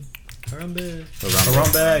Harambe.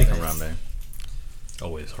 Harambe.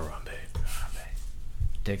 Always Harambe.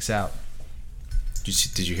 Dicks out.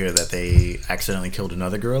 Did you hear that they accidentally killed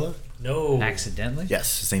another gorilla? No. Accidentally?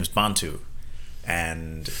 Yes, his name's Bantu.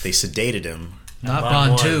 And they sedated him. Not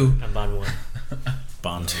Bantu. I'm Bon 1.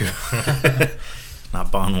 Bantu.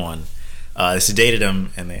 Not Bon 1. They sedated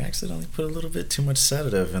him, and they accidentally put a little bit too much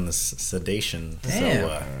sedative in the sedation. Damn.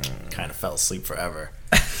 So kind of fell asleep forever.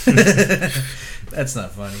 That's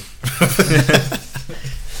not funny.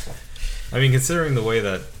 I mean, considering the way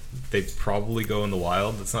that they probably go in the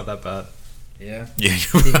wild, it's not that bad. Yeah. Yeah,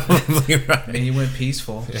 you're probably right. I mean, he went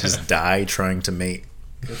peaceful. Just die trying to mate.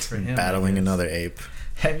 Good for him. Battling another ape.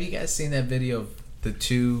 Have you guys seen that video of the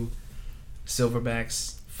two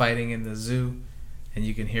silverbacks fighting in the zoo? And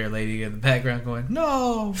you can hear a lady in the background going,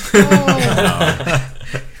 "No, no,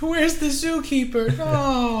 where's the zookeeper?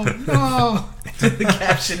 No, no." The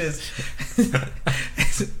caption is,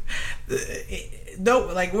 "No,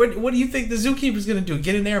 like, what do you think the zookeeper's gonna do?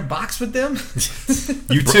 Get in there and box with them?"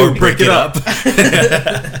 You too, break it up.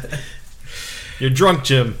 You're drunk,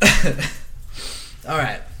 Jim. All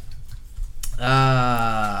right.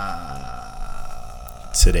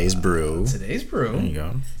 Today's brew. There you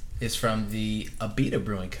go. Is from the Abita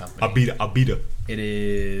Brewing Company. Abita. It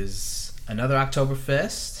is another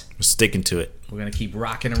Oktoberfest. We're sticking to it. We're gonna keep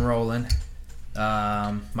rocking and rolling.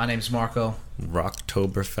 My name's Marco.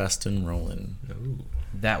 Rocktoberfest and rolling. Ooh.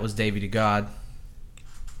 That was Davey to God.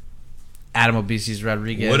 Adam Obeses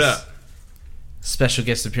Rodriguez. What up? Special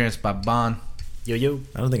guest appearance by Bon. Yo.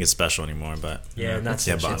 I don't think it's special anymore, but Yeah, not yeah,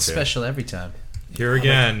 special. Bon's It's special every time. Here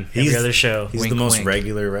again. Every other show. He's Wink, the most wink.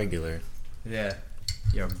 regular. Yeah.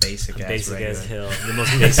 You're a basic ass Basic regular. as hell. The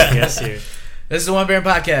most basic guest here. This is the One Baron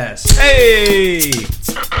Podcast. Hey!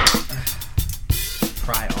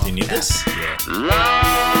 Pry off. Do you need that. this? Yeah.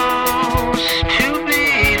 Lost to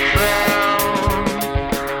be found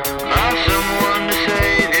by someone to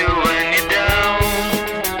save you when you're down.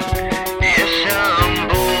 Yes, I'm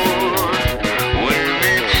bored when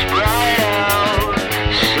it's bright out.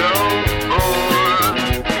 So bored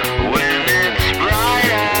when it's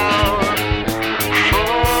bright out.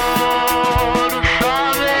 4 to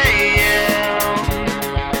 5 a.m.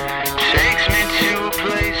 takes me to a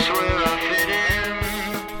place where I fit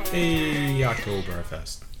in. Hey,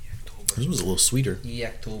 Oktoberfest. This was a little sweeter.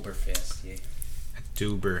 Yeah, Oktoberfest. Yeah.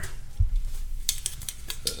 Duber.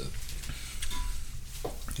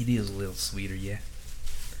 It is a little sweeter, yeah.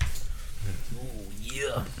 Oh,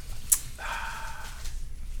 yeah.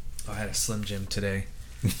 I had a Slim Jim today.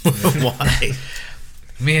 Why?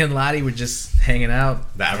 Me and Lottie were just hanging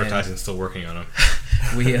out. The advertising's still working on him.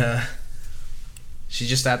 We she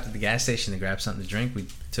just stopped at the gas station to grab something to drink. We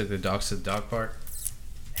took the dogs to the dog park,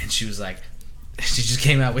 and she was like, she just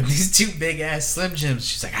came out with these 2 big ass Slim Jims.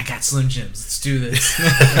 She's like, "I got Slim Jims. Let's do this."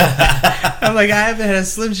 I'm like, "I haven't had a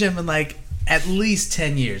Slim Jim in like at least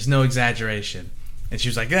 10 years, no exaggeration." And she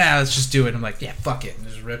was like, "Yeah, let's just do it." I'm like, "Yeah, fuck it," and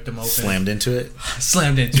just ripped them open. Slammed into it.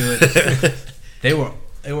 Slammed into it. They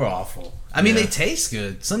were awful. I mean, they taste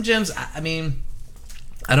good. Slim Jims. I mean,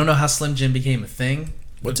 I don't know how Slim Jim became a thing.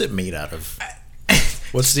 What's it made out of?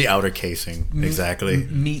 What's the outer casing exactly?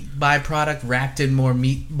 Meat byproduct wrapped in more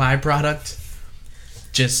meat byproduct.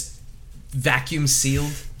 Just vacuum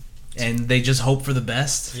sealed, and they just hope for the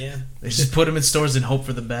best. Yeah. They just put them in stores and hope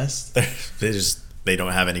for the best. They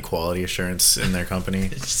don't have any quality assurance in their company.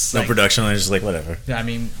 Just No like- production. They're just like whatever. I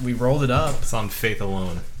mean, we rolled it up, It's on faith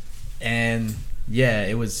alone. and yeah,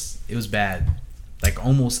 it was bad. Like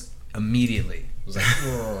almost immediately. It was like,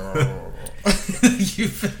 you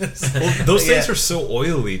Well, those things are so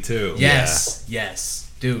oily, too. Yes,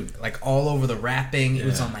 dude. Like all over the wrapping. It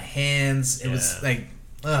was on my hands. It was like,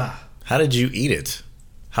 ugh. How did you eat it?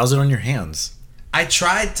 How's it on your hands? I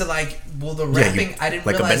tried to the wrapping. I didn't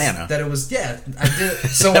like a realize banana. that it was. Yeah, I did.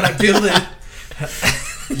 So when I peeled it,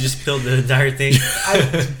 You just peeled the entire thing.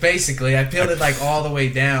 I peeled it like all the way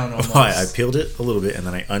down. Almost. I peeled it a little bit and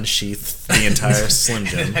then I unsheathed the entire Slim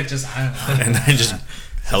Jim I just and I just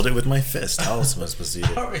held it with my fist. How else am I supposed to eat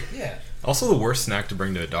it? Yeah. Also, the worst snack to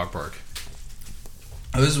bring to a dog park.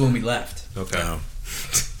 Oh, this is when we left. Okay. Oh.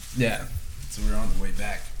 Yeah. So we were on the way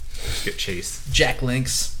back. Just get chased. Jack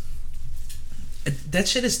Links. That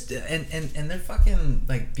shit is and they're fucking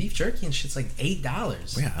like beef jerky and shit's like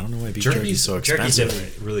 $8. Yeah, I don't know why beef jerky is so jerky's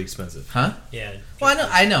expensive. Really expensive. Huh? Yeah. Well,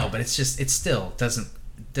 I know, but it's just it still doesn't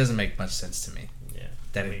make much sense to me Yeah.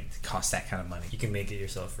 that it costs that kind of money. You can make it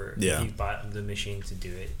yourself for Yeah. if you bought the machine to do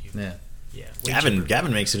it. Yeah. Yeah. Way cheaper.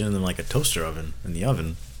 Gavin makes it in like a toaster oven in the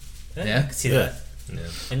oven. Yeah? I can see Yeah. that. Yeah.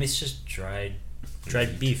 And it's just dried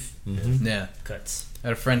beef Mm-hmm. Yeah. cuts. I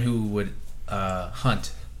had a friend who would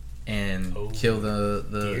hunt and Oh. kill the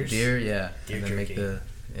Deers? deer. Yeah, Deer and then make jerky. the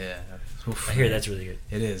Oof, I hear that's really good.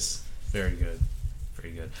 It is very good,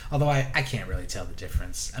 very good. Although I can't really tell the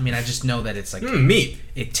difference. I mean, I just know that it's like Meat.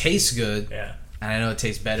 it tastes good, Yeah. and I know it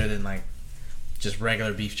tastes better than like just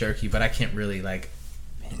regular beef jerky. But I can't really like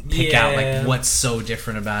pick out like what's so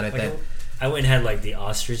different about it. Like, That I went and had like the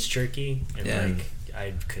ostrich jerky, and Yeah. like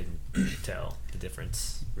I couldn't tell the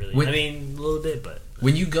difference really. When- I mean, a little bit, but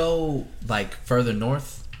when you go like further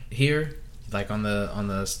north here, like on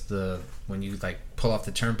the when you like pull off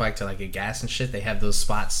the turnpike to like get gas and shit, they have those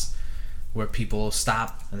spots where people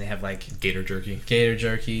stop and they have like Gator jerky. gator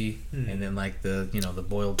jerky and then like the the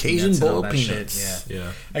boiled Cajun peanuts and all boiled that peanuts. shit. Yeah.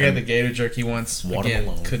 Yeah. I got the gator jerky once. Again,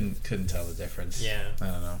 Watermelon. couldn't tell the difference. yeah, I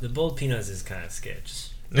don't know. the boiled peanuts is kind of sketch.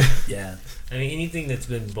 Yeah. I mean, anything that's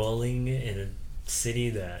been boiling in a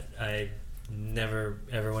city that I never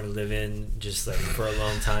ever want to live in, just like for a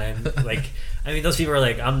long time. Like, I mean, those people are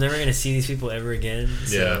like, I'm never gonna see these people ever again.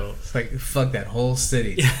 So, It's like fuck that whole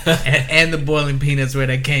city and the boiling peanuts where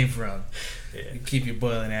they came from. yeah. You keep your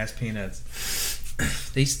boiling ass peanuts.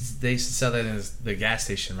 They used to sell that in the gas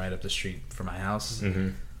station right up the street from my house. Mm-hmm.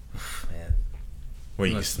 Man. Wait,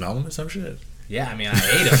 you Look. smell them or some shit? Yeah, I mean, I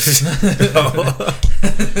ate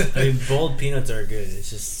them. I mean, boiled peanuts are good. It's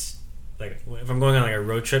just like if I'm going on like a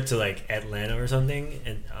road trip to like Atlanta or something,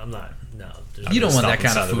 and I'm not. No, there's You don't want Stop that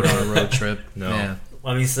kind of inside food the on a road trip. No. Yeah.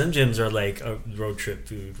 Well, I mean, Slim Jims are like a road trip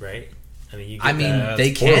food, right? I mean, you get I mean, that. they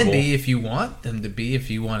it's can horrible. be if you want them to be, if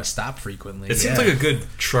you want to stop frequently. It seems like a good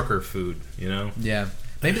trucker food, you know? Yeah.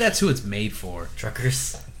 Maybe that's who it's made for.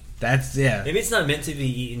 truckers. That's, yeah. Maybe it's not meant to be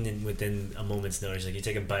eaten within a moment's notice. Like you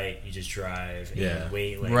take a bite, you just drive, and Yeah. you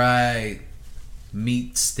wait. Like, Right.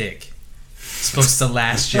 Meat stick. It's supposed to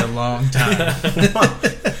last you a long time.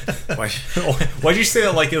 Why? Why'd you say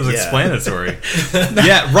that like it was Yeah. explanatory?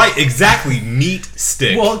 Yeah, right, exactly. Meat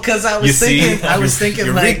stick. Well, because I You was see?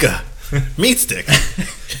 thinking, like, Eureka! Meat stick.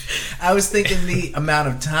 I was thinking the amount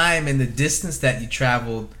of time and the distance that you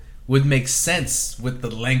traveled would make sense with the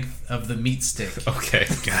length of the meat stick. Okay.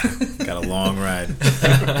 Got a long ride.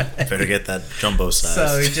 Better get that jumbo size.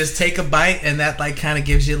 So you just take a bite, and that like kind of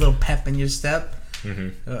gives you a little pep in your step,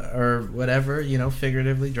 or whatever,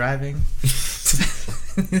 figuratively driving.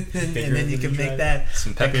 and then you can make that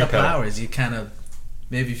Some a pep in your couple pedal. hours. You kind of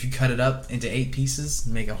maybe if you cut it up into 8 pieces,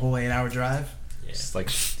 make a whole 8-hour drive. yeah. It's like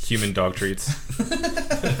human dog treats.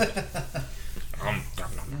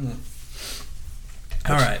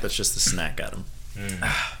 All right. That's just the snack, Adam.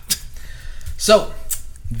 So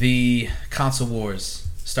the console wars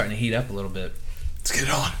starting to heat up a little bit. Let's get it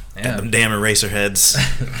on. Yeah. Them damn eraser heads.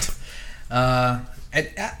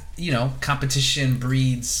 Competition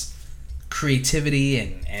breeds creativity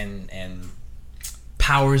and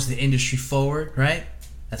powers the industry forward, right?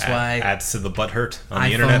 That's why Adds to the butt hurt on the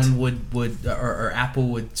iPhone internet. would or Apple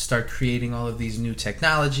would start creating all of these new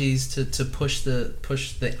technologies to push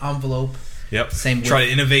the envelope. Yep. Same Try with-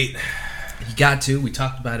 to innovate. You got to. We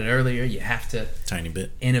talked about it earlier. You have to Tiny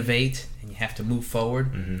bit. innovate and you have to move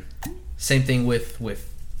forward. Same thing with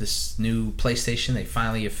this new PlayStation. They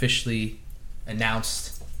finally officially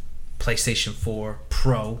announced PlayStation 4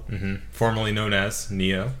 Pro Formerly known as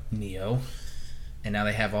Neo. Neo, and now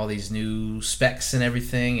they have all these new specs and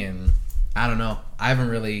everything. And I don't know. I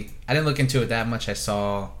didn't look into it that much. I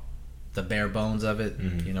saw the bare bones of it.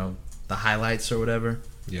 The highlights or whatever.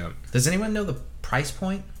 Yeah. Does anyone know the price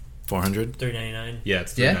point? 400. $3.99. Yeah,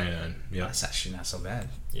 it's Yeah? $3.99. Yeah. That's actually not so bad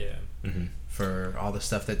Yeah. for all the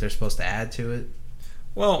stuff that they're supposed to add to it.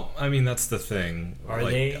 Well, I mean, that's the thing. Are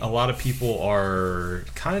they? A lot of people are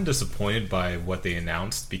kind of disappointed by what they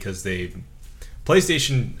announced because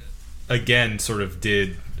PlayStation, again, sort of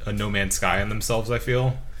did a No Man's Sky on themselves, I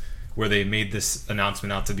feel, where they made this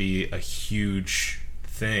announcement out to be a huge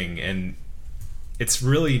thing, and it's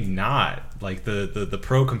really not. Like, the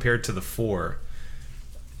Pro compared to the 4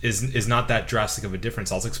 is not that drastic of a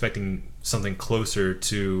difference. I was expecting something closer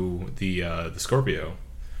to the Scorpio,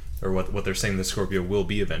 or what they're saying the Scorpio will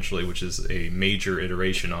be eventually, which is a major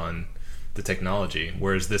iteration on the technology.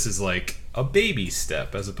 Whereas this is like a baby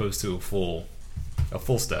step as opposed to a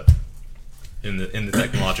full step in the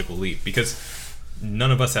technological leap. Because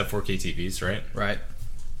none of us have 4K TVs, right? Right.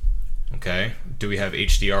 Okay. Do we have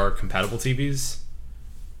HDR compatible TVs?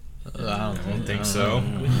 I don't think so.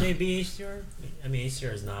 Wouldn't they be HDR? I mean,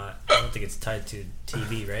 HDR is not. I don't think it's tied to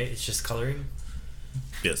TV, right? It's just coloring.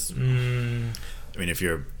 Yes. I mean, if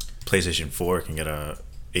your PlayStation 4 can get a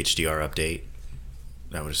HDR update,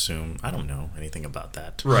 I would assume. I don't know anything about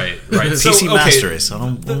that. Right. PC Master Race. I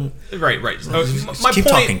don't. Right. Keep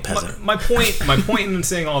talking, peasant. My point in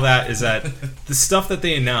saying all that is that the stuff that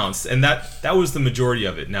they announced, and that was the majority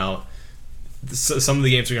of it. Now, some of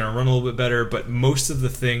the games are going to run a little bit better, but most of the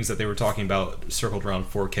things that they were talking about circled around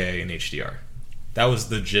 4K and HDR. That was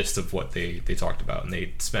the gist of what they talked about, and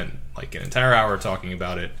they spent like an entire hour talking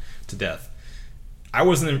about it to death. I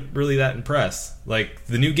wasn't really that impressed. Like,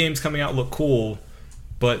 the new games coming out look cool,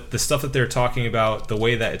 but the stuff that they're talking about, the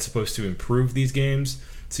way that it's supposed to improve these games,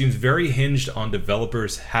 seems very hinged on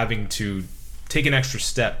developers having to take an extra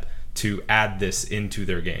step to add this into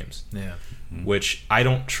their games. Yeah. Which I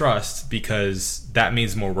don't trust, because that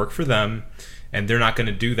means more work for them, and they're not going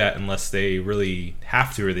to do that unless they really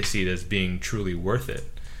have to, or they see it as being truly worth it.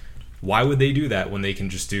 Why would they do that when they can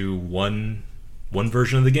just do one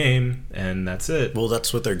version of the game and that's it? Well,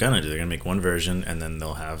 that's what they're gonna do. They're gonna make one version, and then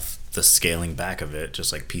they'll have the scaling back of it,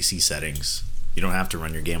 just like PC settings. You don't have to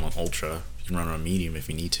run your game on ultra. You can run it on medium if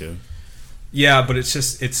you need to. Yeah, but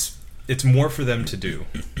it's more for them to do.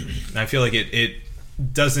 And I feel like it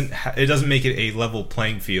doesn't make it a level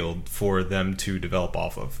playing field for them to develop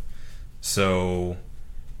off of. So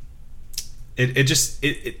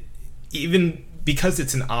it even because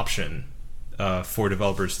it's an option for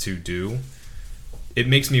developers to do, it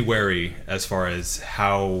makes me wary as far as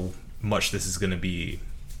how much this is going to be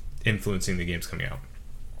influencing the games coming out.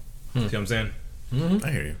 See what I'm saying? Mm-hmm.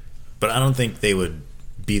 I hear you. But I don't think they would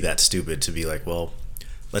be that stupid to be like, well,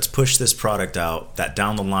 let's push this product out that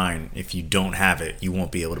down the line, if you don't have it, you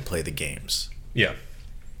won't be able to play the games. Yeah.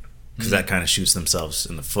 Because that kind of shoots themselves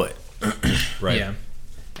in the foot. Right. Yeah.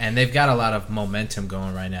 And they've got a lot of momentum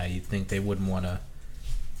going right now. You'd think they wouldn't want to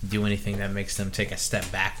do anything that makes them take a step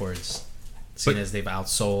backwards, seeing as they've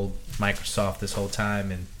outsold Microsoft this whole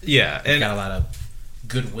time, and they've got a lot of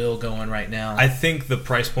goodwill going right now. I think the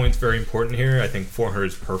price point's very important here. I think 400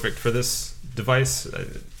 is perfect for this device.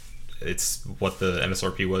 It's what the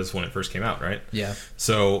MSRP was when it first came out, right? Yeah.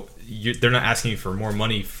 So they're not asking you for more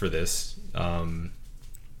money for this, and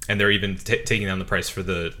they're even taking down the price for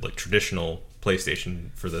the traditional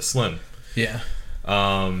PlayStation for the Slim. Yeah.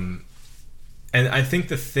 And I think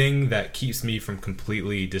the thing that keeps me from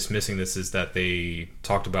completely dismissing this is that they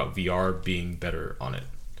talked about VR being better on it.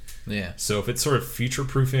 Yeah. So if it's sort of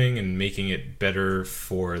future-proofing and making it better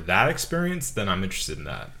for that experience, then I'm interested in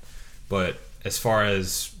that. But as far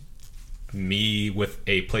as me with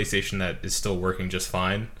a PlayStation that is still working just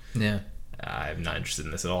fine, yeah, I'm not interested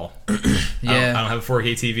in this at all. Yeah. I don't have a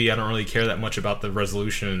 4K TV. I don't really care that much about the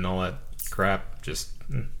resolution and all that crap. Just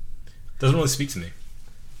doesn't really speak to me.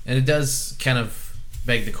 And it does kind of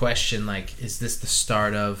beg the question, like, is this the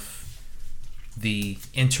start of the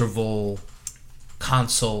interval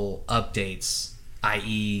console updates,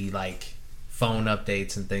 i.e. like phone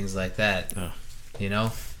updates and things like that? You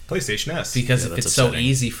know? PlayStation S. Because Yeah, it's upsetting. so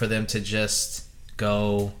easy for them to just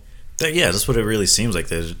go... Yeah, that's what it really seems like.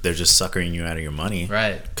 They're just suckering you out of your money.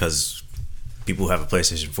 Right. Because people who have a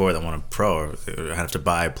PlayStation 4 that want a Pro have to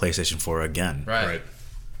buy a PlayStation 4 again. Right.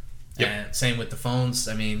 Yep. And same with the phones.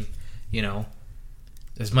 I mean, you know,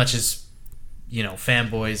 as much as, you know,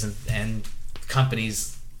 fanboys and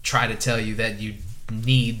companies try to tell you that you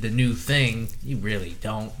need the new thing, you really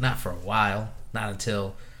don't. Not for a while. Not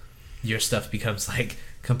until your stuff becomes like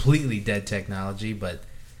completely dead technology. But,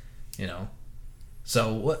 you know,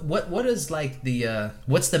 so what is like the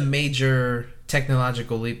what's the major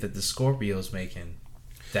technological leap that the Scorpio's making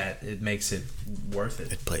that it makes it worth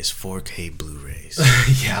it? It plays 4K Blu-rays.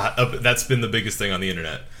 Yeah, that's been the biggest thing on the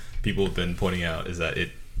internet. People have been pointing out is that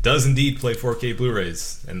it does indeed play 4K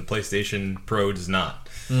Blu-rays, and the PlayStation Pro does not.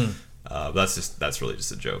 That's really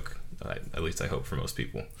just a joke. At least I hope for most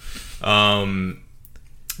people.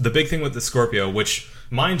 The big thing with the Scorpio, which,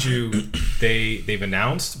 mind you, they've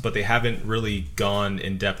announced, but they haven't really gone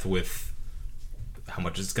in depth with how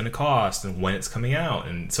much it's going to cost and when it's coming out,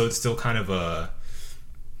 and so it's still kind of a,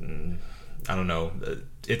 I don't know,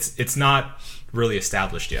 it's not really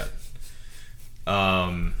established yet.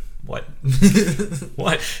 What?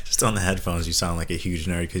 What? Just on the headphones, you sound like a huge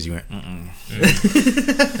nerd because you went,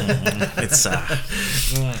 It's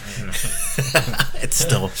it's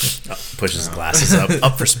still pushes glasses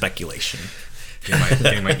up for speculation.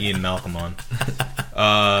 Getting my Ian Malcolm on.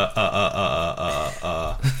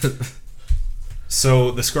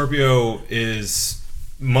 So the Scorpio is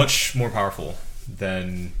much more powerful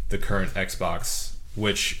than the current Xbox,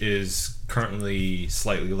 which is currently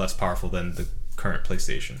slightly less powerful than the current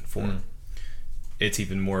PlayStation 4. It's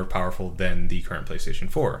even more powerful than the current PlayStation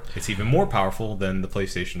 4. It's even more powerful than the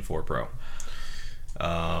PlayStation 4 Pro.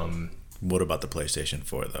 What about the PlayStation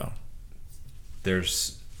 4 though?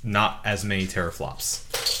 there's not as many teraflops.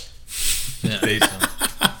 Yeah.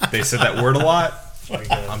 They said that word a lot.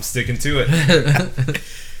 I'm sticking to it.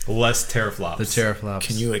 Less teraflops. The teraflops.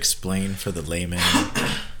 Can you explain for the layman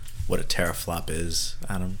what a teraflop is,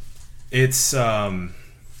 Adam? It's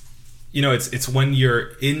it's when you're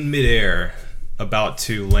in midair about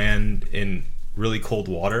to land in really cold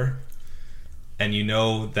water, and you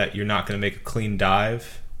know that you're not going to make a clean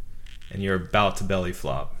dive, and you're about to belly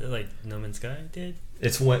flop. Like No Man's Sky did.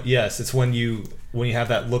 It's when you have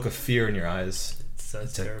that look of fear in your eyes. It's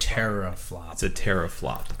a teraflop. It's a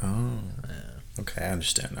teraflop. Oh, okay, I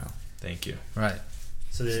understand now. Thank you. Right.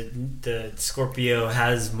 So the Scorpio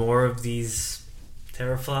has more of these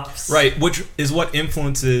teraflops. Right, which is what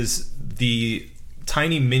influences the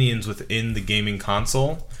tiny minions within the gaming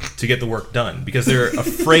console to get the work done, because they're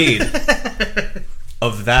afraid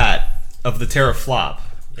of the teraflop.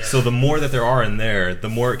 Yeah. So the more that there are in there, the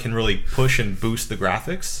more it can really push and boost the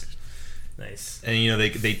graphics. Nice. And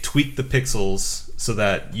they tweak the pixels so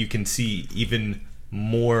that you can see even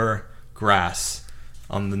more grass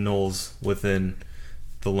on the knolls within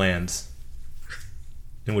the lands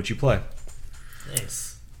in which you play.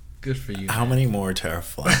 Nice. Good for you. How many more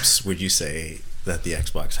teraflops would you say that the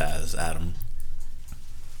Xbox has, Adam?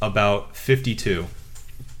 About 52.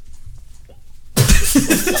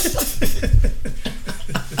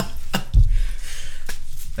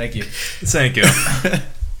 Thank you. Thank you.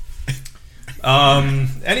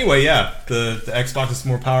 Anyway, yeah, the Xbox is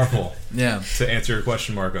more powerful. Yeah. To answer your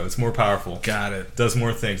question, Marco, it's more powerful. Got it. Does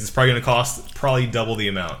more things. It's probably going to cost double the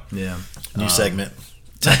amount. Yeah. New segment.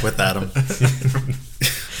 Tech with Adam.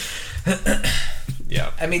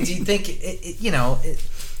 Yeah. I mean, do you think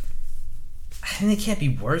I mean, it can't be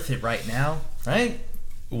worth it right now, right?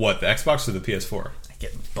 What, the Xbox or the PS4? I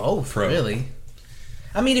get both, Pro. really.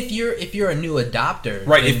 I mean, if you're a new adopter,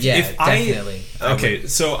 Right. then If definitely. Okay,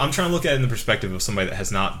 so I'm trying to look at it in the perspective of somebody that has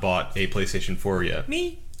not bought a PlayStation 4 yet.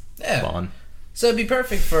 Me? Yeah. Bon. So it'd be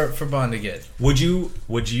perfect for Bond to get. Would you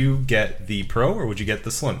get the Pro or would you get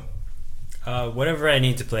the Slim? Whatever I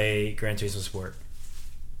need to play Gran Turismo Sport.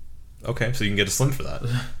 Okay, so you can get a Slim for that.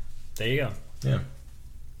 There you go. Yeah.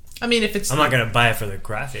 I mean, if it's I'm not gonna buy it for the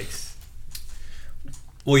graphics.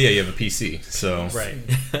 Well, yeah, you have a PC, so Right.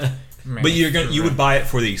 But you would buy it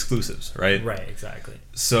for the exclusives, right? Right. Exactly.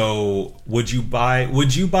 So would you buy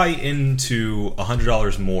into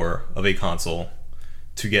 $100 more of a console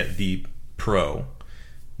to get the Pro,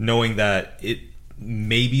 knowing that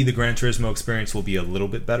maybe the Gran Turismo experience will be a little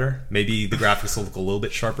bit better, maybe the graphics will look a little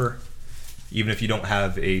bit sharper, even if you don't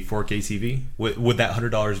have a 4K TV? Would that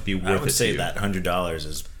 $100 be worth it to you? I would say that $100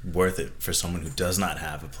 is worth it for someone who does not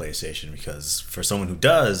have a PlayStation, because for someone who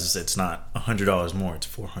does, it's not $100 more, it's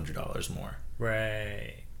 $400 more.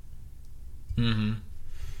 Right.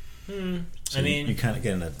 So I mean, you kind of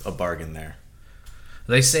get a bargain there.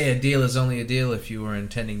 They say a deal is only a deal if you were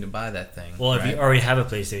intending to buy that thing. well, if right? you already have a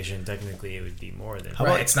PlayStation, technically it would be more than. How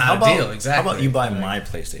Right, about, it's not how a about- deal, exactly. How about you buy Right. my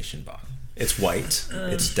PlayStation box? It's white.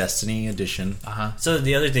 It's Destiny Edition. So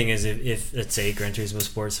the other thing is, if let's say Gran Turismo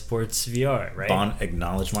Sport supports VR, right? Bond,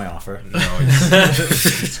 acknowledge my offer. No,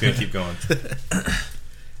 it's going to keep going.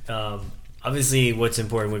 Obviously, what's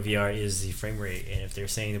important with VR is the frame rate, and if they're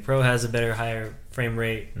saying the Pro has a better, higher frame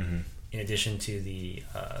rate, in addition to the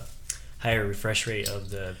higher refresh rate of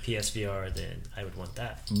the PSVR, then I would want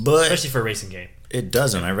that, But especially for a racing game. it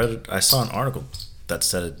doesn't. I saw an article that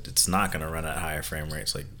said it's not going to run at higher frame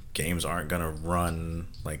rates. Like, games aren't going to run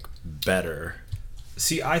like better.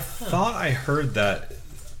 See, I thought I heard that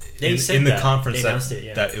They said in the that. conference They announced it,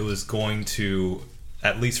 yeah. that it was going to,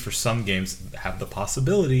 at least for some games, have the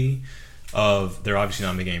possibility of, they're obviously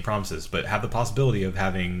not making any promises, but have the possibility of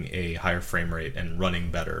having a higher frame rate and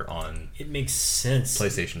running better on It makes sense.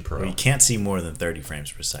 PlayStation Pro. Well, you can't see more than 30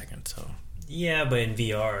 frames per second. So Yeah, but in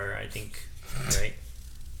VR, I think, right,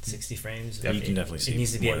 60 frames. Yeah, you can definitely see It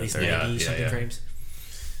needs to be more at than least 30. 90 Yeah, something yeah. frames.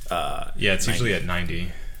 Yeah, it's 90. usually at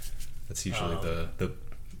 90. That's usually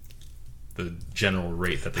the general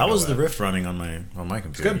rate that they how go was the at. Rift running on my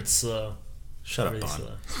computer? good. It's slow. Shut up, Really Bond.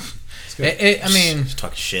 slow. I mean, Just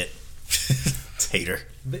talking shit. Hater.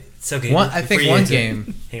 But it's okay. I think Before you one answer-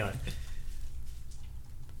 game. Hang on.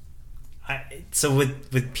 So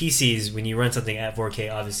with PCs, when you run something at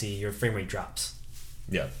 4K, obviously your frame rate drops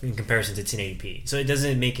Yeah. in comparison to 1080p. So it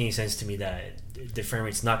doesn't make any sense to me that the frame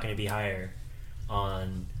rate's not going to be higher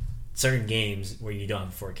on certain games where you don't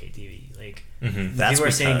have 4K TV. Like That's people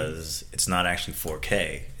are saying, because it's not actually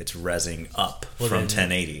 4K. It's rezzing up well, from then-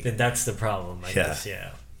 1080. Then that's the problem. I Yeah. guess.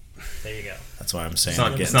 Yeah. There you go. That's why I'm saying It's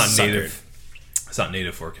not, I'm it's getting not native. It's not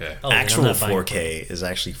native 4K. Oh, then I'm Actual not buying 4K is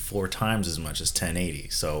actually 4 times as much as 1080.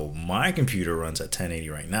 So my computer runs at 1080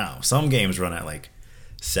 right now. Some games run at like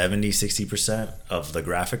 70-60% of the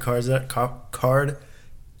graphic card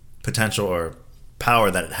potential or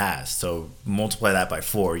power that it has. So multiply that by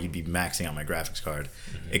 4, you'd be maxing out my graphics card.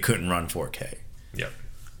 It couldn't run 4K. Yep.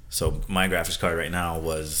 So my graphics card right now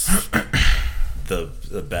was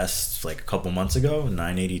the best like a couple months ago,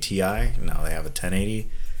 980 Ti. Now they have a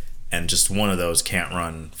 1080, and just one of those can't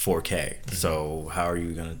run 4K. So how are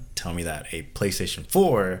you gonna tell me that a PlayStation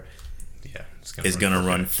 4 is gonna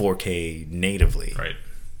run 4K natively? Right.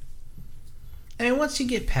 I mean, once you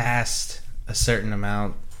get past a certain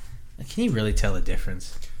amount, can you really tell the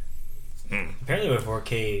difference? Apparently, with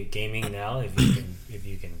 4K gaming now, if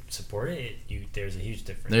you can support it, there's a huge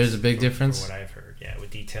difference. There's a big difference? from what I've heard. Yeah,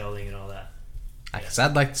 with detailing and all that. Because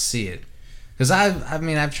I'd like to see it. Because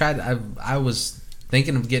I've tried. I was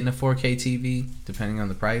thinking of getting a 4K TV, depending on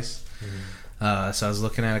the price. So I was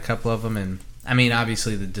looking at a couple of them, and I mean,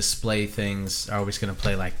 obviously the display things are always going to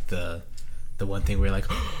play like the one thing where you're like,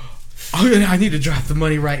 oh, I need to drop the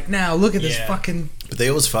money right now. Look at this fucking. But they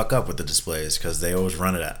always fuck up with the displays because they always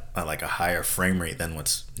run it at like a higher frame rate than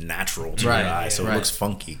what's natural to your eye, so it looks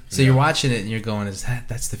funky. So you're watching it and you're going,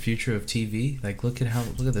 that's the future of TV? Like, look at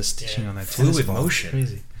the stitching on that fluid tennis ball. motion.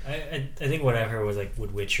 Crazy. I think what I've heard was like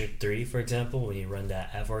with Witcher 3, for example, when you run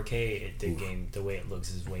that at 4K, the game, the way it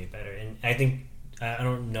looks is way better. And I think, I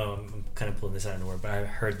don't know, I'm kind of pulling this out of nowhere, but I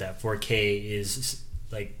heard that 4K is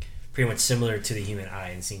like pretty much similar to the human eye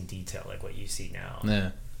and seeing detail like what you see now.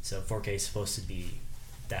 Yeah. So 4K is supposed to be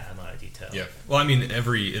that amount of detail. Yeah. Well, I mean,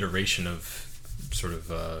 every iteration of sort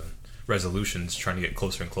of resolutions trying to get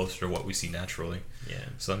closer and closer to what we see naturally. Yeah.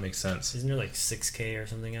 So that makes sense. Isn't there like 6K or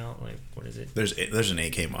something out? Like, what is it? There's an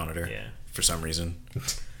 8K monitor. Yeah. For some reason,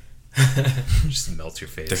 Just melts your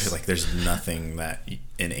face. there's nothing that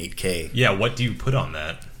in 8K. Yeah. What do you put on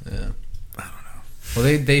that? Yeah. I don't know.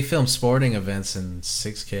 Well, they film sporting events in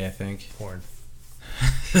 6K, I think. Porn.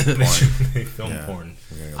 They film Yeah. porn.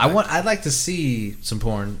 I'd like to see some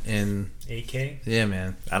porn in. 8K? Yeah,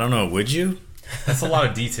 man. I don't know. Would you? That's a lot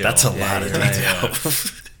of detail. That's a lot of you're right. detail.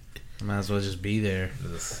 Might as well just be there.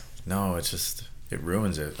 No, it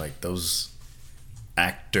ruins it. Like those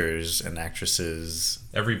actors and actresses.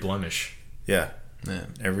 Every blemish. Yeah. Yeah.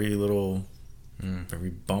 Every little, every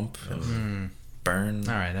bump and burn,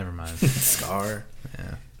 All right, never mind. scar,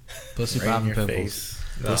 Yeah. Pussy right in popping your pimples. face,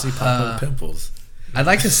 pussy popping pimples. I'd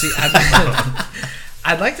like to see.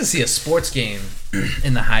 I'd like to see a sports game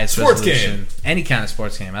in the highest Sports resolution. game. Any kind of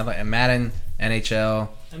sports game. I'd like a Madden, NHL,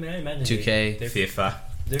 I mean, I imagine 2K. FIFA.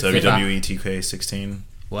 WWE 2K16.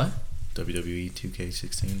 What? WWE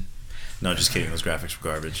 2K16. No, just kidding. Those graphics were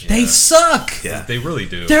garbage. They suck. Yeah. They really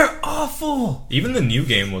do. They're awful. Even the new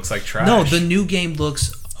game looks like trash. No, the new game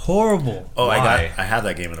looks horrible. Oh, Why? I have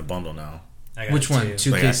that game in a bundle now. I got Which it one?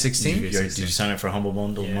 too. 2K16? Did you sign up for a Humble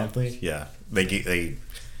Bundle Yeah. monthly? Yeah.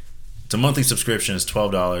 It's a monthly subscription. It's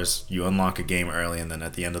 $12. You unlock a game early, and then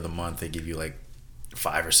at the end of the month, they give you like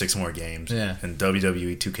 5 or 6 more games. Yeah. And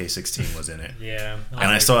WWE 2K16 was in it. Yeah. And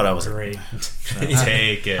I saw it. I was great. like,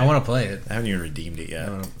 Take it. I want to play it. I haven't even redeemed it yet.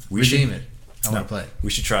 Redeem it. I want to play it. We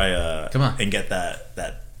should try. Come on. And get that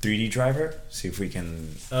 3D driver. See if we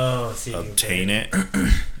can Oh, see. obtain it.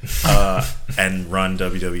 And run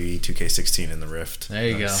WWE 2K16 in the Rift. There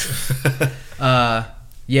you go.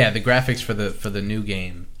 Yeah, the graphics for the new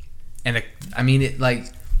game, and I mean it. Like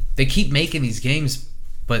they keep making these games,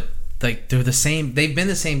 but like they're the same. They've been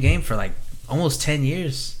the same game for like almost 10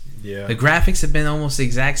 years. Yeah. The graphics have been almost the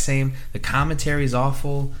exact same. The commentary is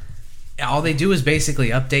awful. All they do is basically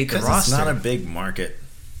update the roster. It's not a big market.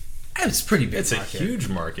 It's pretty big. It's a market. huge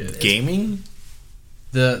market. Gaming?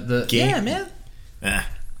 The Game- yeah, man. Eh.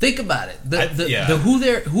 Think about it. Yeah. The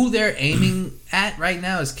who they're aiming at right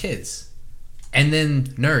now is kids, and then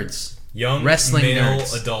nerds. Young Wrestling male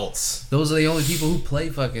nerds. adults. Those are the only people who play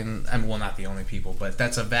fucking. I mean, well, not the only people, but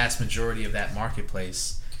that's a vast majority of that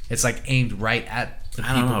marketplace. It's like aimed right at the I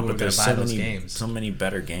people don't know, who are but going there's to buy so those many, games. so many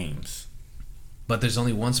better games. But there's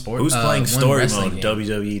only one sport. Who's playing one story wrestling mode? game.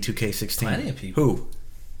 WWE 2K16. Plenty of people. Who?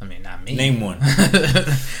 I mean, not me. Name one.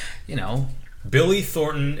 You know, Billy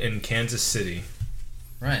Thornton in Kansas City.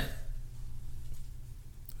 right?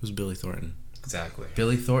 Who's Billy Thornton? Exactly.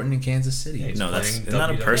 Billy Thornton in Kansas City. Yeah, he's No, that's playing isn't that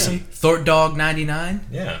a WWE. person? Thort Dog 99.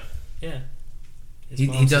 Yeah. Yeah. His He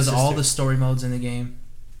mom's does his all sister. the story modes in the game.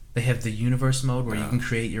 They have the universe mode where you can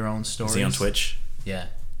create your own stories. Is he on Twitch? Yeah,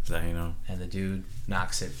 Is that how you know? and the dude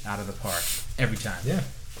knocks it out of the park every time. Yeah.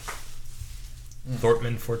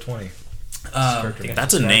 Thortman 420. That's a subscribe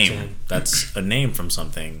to name. him. That's a name from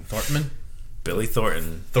something. Thortman. Billy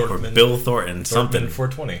Thornton. Thornton. Or Bill Thornton. Something.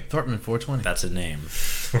 420. Thornton 420. That's a name.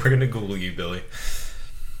 We're gonna Google you, Billy.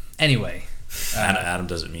 Anyway, Adam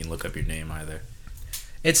doesn't mean look up your name either.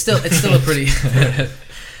 it's still a pretty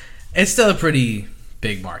it's still a pretty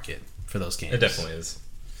big market for those games. It definitely is.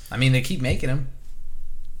 I mean, they keep making them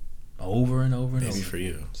over and over and Maybe over. for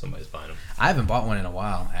you. Somebody's buying them. I haven't bought one in a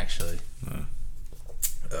while, actually.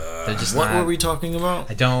 They're just What not, were we talking about?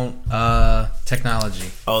 I don't technology.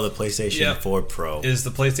 Oh, the PlayStation Yeah. 4 Pro. Is the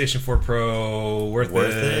PlayStation 4 Pro worth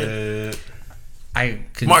it? I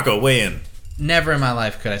could Marco, weigh in. never in my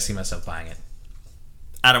life could I see myself buying it.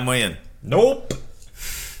 Adam, weigh in. Nope.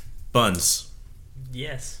 Buns.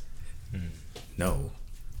 Yes. No.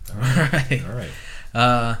 All right. All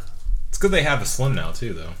right. It's good they have a Slim now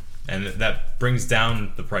too, though, and that brings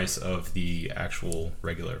down the price of the actual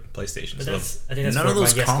regular PlayStation. But So I think that's None where of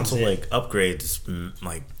those my guess comes console in. like upgrades.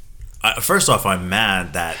 First off, I'm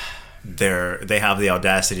mad that they have the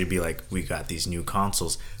audacity to be like, we got these new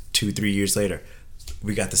consoles. 2-3 years later,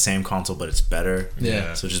 we got the same console, but it's better.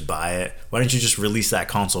 Yeah. So just buy it. Why don't you just release that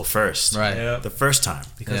console first? Right. yeah, The first time.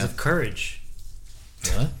 Because Yeah. of courage.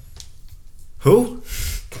 What? Who?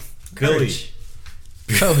 Billy. Courage.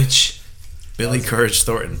 Coach. Billy Courage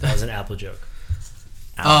Thornton. That was an Apple joke.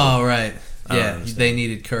 Oh, right. I don't Yeah, understand. they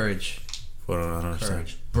needed courage. What do I don't understand?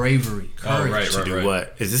 Courage. Bravery. Oh, Courage. right, To do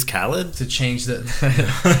what? Is this Khaled? To change the...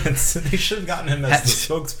 They should have gotten him as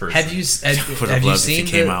the spokesperson. Have you Would have you loved if he seen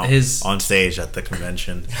came out his on stage at the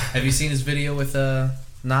convention. Have you seen his video with Nas?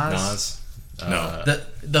 Nas? No.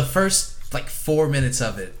 The first like 4 minutes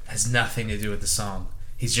of it has nothing to do with the song.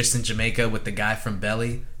 He's just in Jamaica with the guy from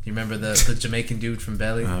Belly. You remember the Jamaican dude from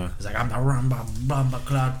Belly? He's like, I'm the rumba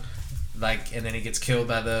cloud. Like, and then he gets killed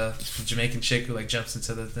by the Jamaican chick who like jumps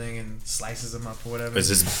into the thing and slices him up or whatever. Is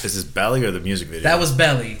this Belly or the music video? That was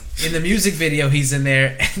Belly. In the music video, he's in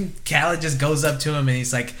there, and Khaled just goes up to him and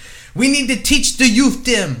he's like, "We need to teach the youth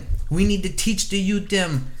them. We need to teach the youth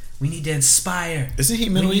them. We need to inspire. Isn't he We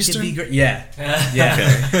Middle need to Eastern? be great." Yeah,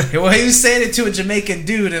 yeah. Well, he was saying it to a Jamaican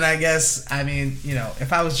dude, and I guess, I mean, you know,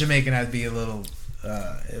 if I was Jamaican, I'd be a little.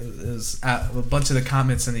 It was a bunch of the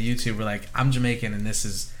comments in the YouTube were like, "I'm Jamaican, and this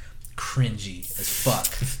is cringy as fuck.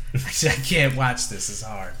 I can't watch this. It's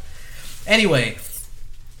hard." Anyway,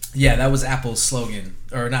 yeah, that was Apple's slogan,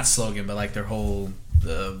 or not slogan, but like their whole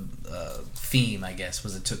theme, I guess,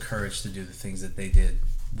 was it took courage to do the things that they did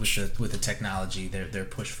with the technology. Their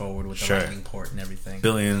push forward with the Sure. lightning port and everything. $1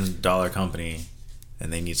 billion company,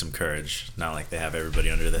 and they need some courage. Not like they have everybody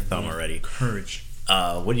under their thumb already. Courage.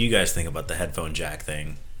 What do you guys think about the headphone jack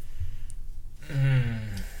thing?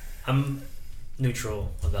 I'm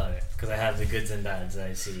neutral about it because I have the goods and bads that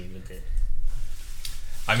I see with it.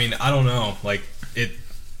 I mean, I don't know. Like, it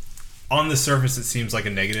on the surface, it seems like a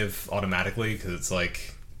negative automatically because it's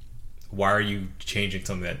like, why are you changing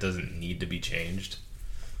something that doesn't need to be changed?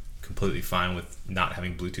 Completely fine with not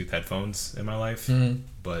having Bluetooth headphones in my life,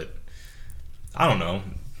 but I don't know.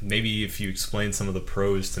 Maybe if you explain some of the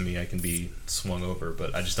pros to me, I can be swung over,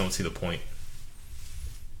 but I just don't see the point.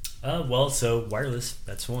 Well, so wireless,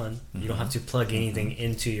 that's one. You don't have to plug anything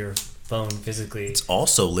into your phone physically. It's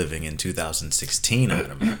also living in 2016,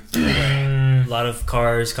 Adam. A lot of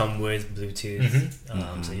cars come with Bluetooth,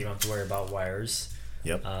 so you don't have to worry about wires.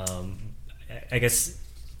 Yep. I guess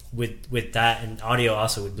with that and audio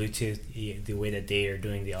also with Bluetooth, the way that they are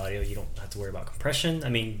doing the audio, you don't have to worry about compression. I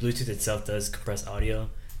mean, Bluetooth itself does compress audio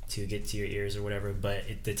to get to your ears or whatever, but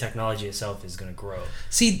the technology itself is going to grow.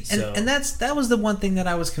 See, and that was the one thing that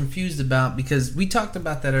I was confused about, because we talked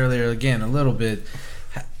about that earlier again a little bit.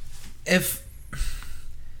 If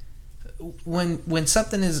when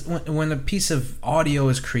something is when a piece of audio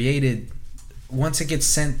is created, once it gets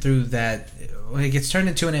sent through that, when it gets turned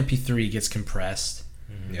into an MP3, it gets compressed.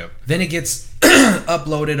 Yep. Then it gets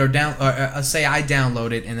uploaded or down. Or say I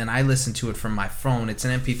download it and then I listen to it from my phone. It's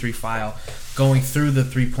an MP3 file going through the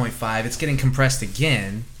 3.5. It's getting compressed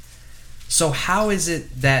again. So how is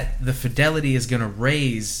it that the fidelity is going to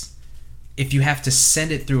raise if you have to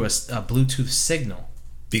send it through a Bluetooth signal?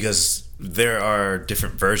 Because there are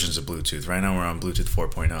different versions of Bluetooth. Right now we're on Bluetooth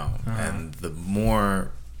 4.0, and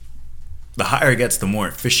the higher it gets, the more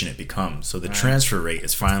efficient it becomes. So the transfer rate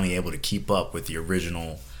is finally able to keep up with the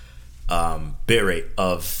original bit rate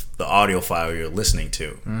of the audio file you're listening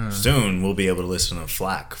to. Soon we'll be able to listen to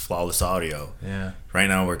FLAC, flawless audio. Yeah. Right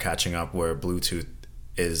now we're catching up where Bluetooth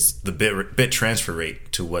is the bit transfer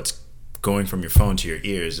rate to what's going from your phone to your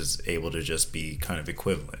ears is able to just be kind of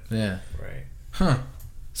equivalent. Yeah. Right. Huh.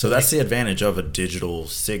 So that's the advantage of a digital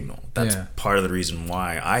signal. That's Yeah. part of the reason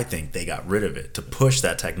why I think they got rid of it, to push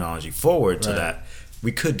that technology forward so Right. that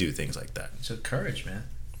we could do things like that. So courage, man.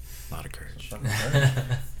 A lot of courage.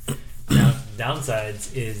 Now,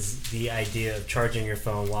 downsides is the idea of charging your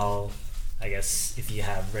phone while, I guess, if you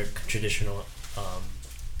have traditional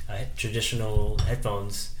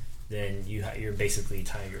headphones, then you're basically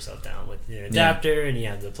tying yourself down with an adapter, and you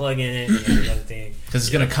have the plug in it, and you have another thing. Because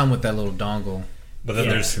it's gonna come with that little dongle. But then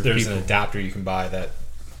there's people. an adapter you can buy that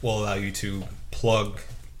will allow you to plug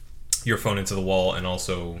your phone into the wall and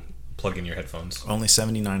also plug in your headphones. Only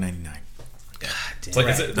 $79.99. God damn. It's like,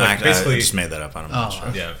 Right. it's like basically I just made that up. I'm not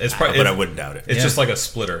sure. yeah. But I wouldn't doubt it. It's Yeah. just like a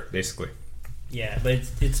splitter, basically. Yeah, but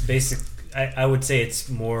it's basic. I would say it's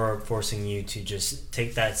more forcing you to just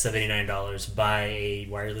take that $79, buy a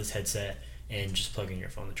wireless headset, and just plug in your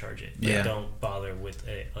phone to charge it. Yeah. Don't bother with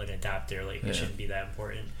an adapter. Like, it shouldn't be that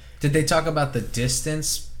important. Did they talk about the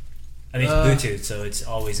distance? I mean, it's Bluetooth, so it's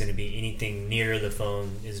always going to be anything near the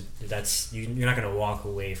phone. You're not going to walk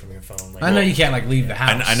away from your phone. Like, I know you can't like leave the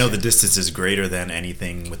house. I know the distance is greater than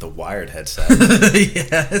anything with a wired headset.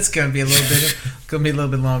 Yeah, it's gonna be a little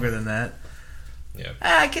bit longer than that. Yeah.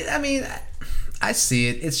 I mean, I see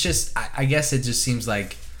it. It's just, I guess it just seems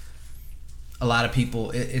like a lot of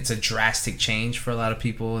people. It's a drastic change for a lot of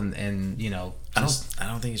people, and you know, I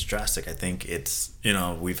don't think it's drastic. I think it's, you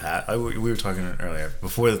know, we were talking earlier,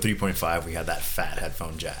 before the 3.5 we had that fat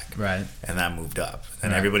headphone jack, right, and that moved up,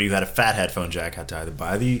 and right. Everybody who had a fat headphone jack had to either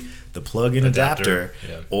buy the plug-in adapter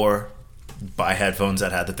or buy headphones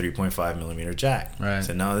that had the 3.5 millimeter jack. Right.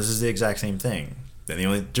 So now this is the exact same thing. And the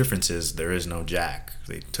only difference is there is no jack.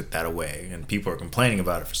 They took that away, and people are complaining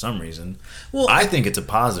about it for some reason. Well, I think it's a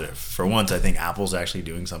positive. For once, I think Apple's actually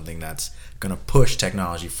doing something that's going to push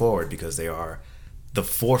technology forward, because they are the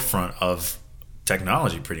forefront of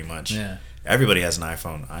technology, pretty much. Yeah. Everybody has an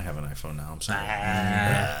iPhone. I have an iPhone now. I'm sorry.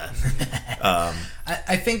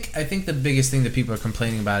 I think the biggest thing that people are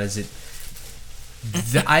complaining about is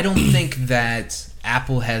I don't think that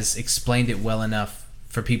Apple has explained it well enough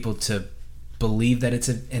for people to believe that it's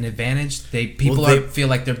an advantage. People feel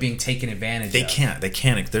like they're being taken advantage They of. can't. They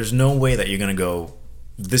can't. There's no way that you're going to go,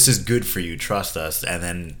 this is good for you, trust us, and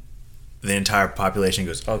then the entire population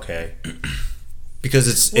goes, okay.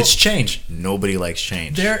 Because it's change. Nobody likes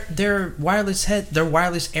change. Their wireless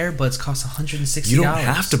earbuds cost $160. You don't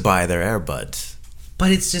have to buy their earbuds.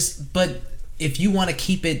 But if you want to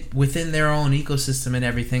keep it within their own ecosystem and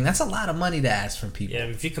everything, that's a lot of money to ask from people. Yeah,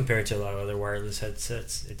 if you compare it to a lot of other wireless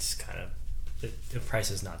headsets, it's kind of the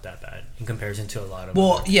price is not that bad in comparison to a lot of.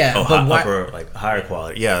 Well, other, yeah, upper, like higher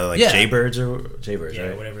quality. Yeah, like Jaybirds, yeah,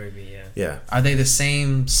 right? whatever it be. Yeah. Yeah. Are they the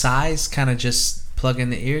same size? Kind of just plug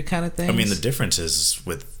in the ear kind of thing. I mean, the difference is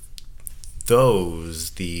with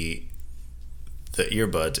those the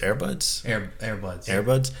earbuds, AirBuds,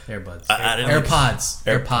 AirPods. I don't know.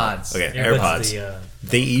 AirPods. Okay, AirPods.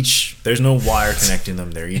 They each, there's no wire connecting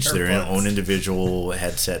them. They're each their own individual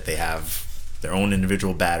headset. They have their own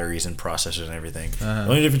individual batteries and processors and everything. The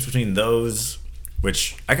only difference between those,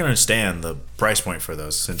 which I can understand the price point for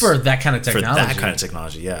those, since For that kind of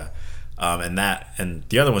technology. Yeah. And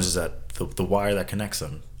the other ones is that the wire that connects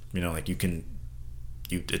them. You know, like you can't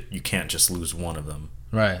just lose one of them.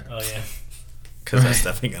 Right. Oh yeah. Because that's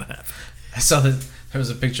definitely gonna happen. I saw that there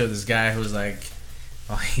was a picture of this guy who was like,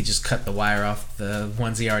 he just cut the wire off the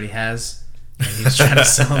ones he already has, and he was trying to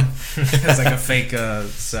sell them. It's like a fake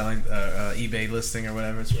selling eBay listing or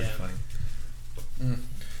whatever. It's pretty funny.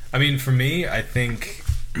 I mean, for me, I think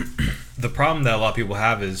the problem that a lot of people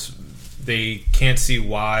have is they can't see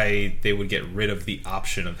why they would get rid of the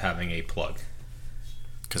option of having a plug.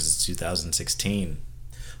 Because it's 2016.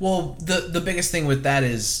 Well, the biggest thing with that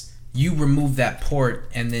is you remove that port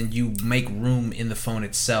and then you make room in the phone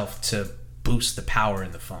itself to boost the power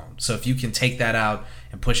in the phone. So if you can take that out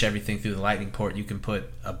and push everything through the lightning port, you can put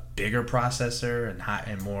a bigger processor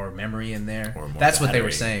and more memory in there. Or more That's what they battery.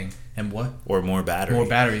 were saying. And what? Or more battery. More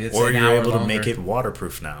battery. It's or an you're hour able to longer. make it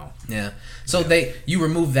waterproof now. Yeah. So you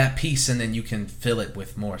remove that piece and then you can fill it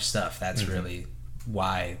with more stuff. That's really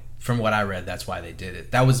why, from what I read, that's why they did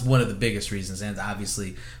it. That was one of the biggest reasons, and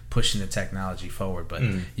obviously pushing the technology forward. But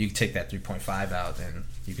you take that 3.5 out and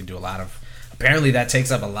you can do a lot of. Apparently, that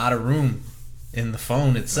takes up a lot of room in the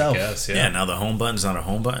phone itself. I guess, Yeah, now the home button's not a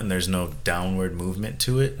home button. There's no downward movement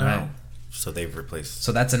to it now. Right. So they've replaced.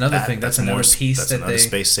 So that's another thing. That's another piece That's that another they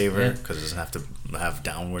space saver because it doesn't have to have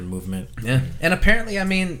downward movement. Yeah, and apparently, I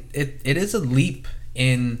mean, it is a leap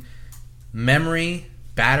in memory,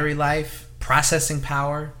 battery life, processing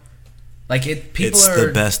power. Like people it's are.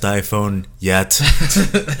 the best iPhone yet.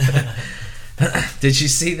 Did you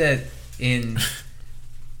see that in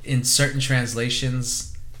certain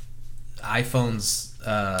translations, iPhone's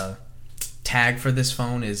tag for this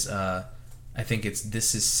phone is I think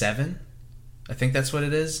this is 7. I think that's what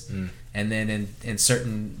it is. And then in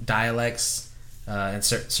certain dialects and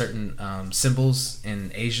certain symbols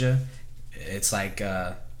in Asia, it's like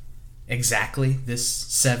exactly this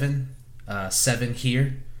 7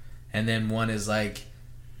 here, and then one is like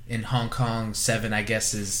in Hong Kong 7 I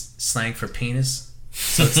guess is slang for penis,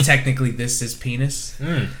 so it's technically this is penis.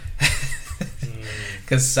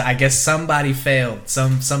 Because I guess somebody failed,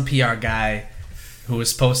 some PR guy who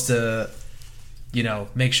was supposed to, you know,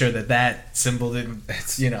 make sure that symbol didn't,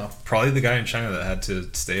 you know. Probably the guy in China that had to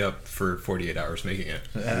stay up for 48 hours making it.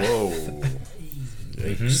 Whoa.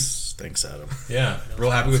 Thanks, Adam. Yeah.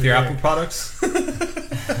 Real happy with your Apple products? You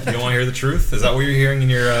don't want to hear the truth? Is that what you're hearing in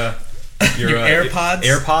your AirPods?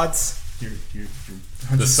 AirPods? Your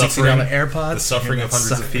The suffering, AirPods? the suffering of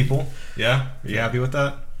hundreds of people? Yeah? Are you happy with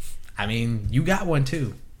that? I mean, you got one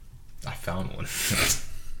too. I found one.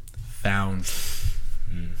 Found.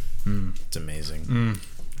 It's amazing.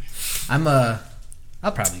 I'll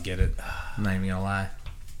probably get it. I'm not even gonna lie.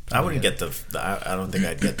 I wouldn't get I don't think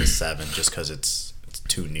I'd get the 7 just because it's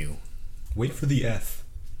too new. Wait for the F.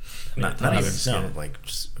 Not I even would just get it. like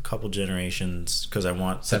just a couple generations, because I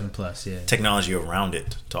want 7+, yeah. technology around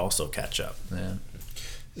it to also catch up. Yeah.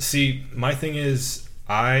 See, my thing is,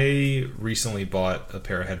 I recently bought a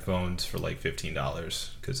pair of headphones for like $15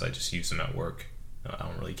 because I just use them at work. I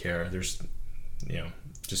don't really care. There's, you know,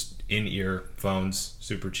 just in-ear phones,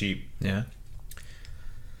 super cheap. Yeah.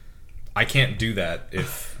 I can't do that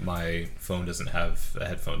if my phone doesn't have a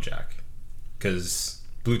headphone jack, because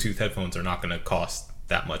Bluetooth headphones are not going to cost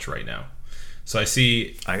that much right now. So I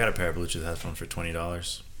see. I got a pair of Bluetooth headphones for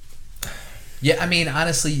 $20. Yeah, I mean,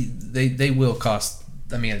 honestly, they will cost.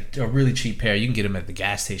 I mean, a really cheap pair. You can get them at the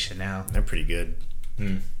gas station now. They're pretty good.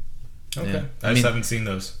 Okay. Yeah. I just haven't seen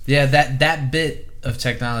those. Yeah, that bit of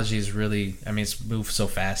technology is really. I mean, it's moved so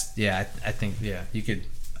fast. Yeah, I think. Yeah, you could.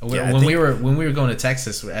 Yeah, when we were going to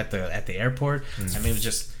Texas at the airport, I mean, it was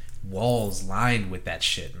just walls lined with that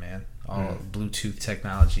shit, man. All Bluetooth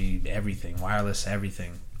technology, everything, wireless,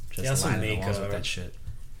 everything. Just They also lining the make walls with that shit.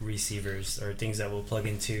 receivers or things that will plug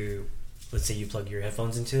into. Let's say you plug your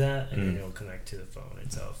headphones into that, and then it'll connect to the phone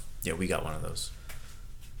itself. Yeah, we got one of those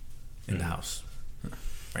in the house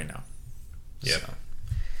right now. Yeah. So.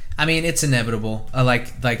 I mean, it's inevitable.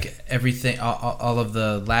 Like everything, all of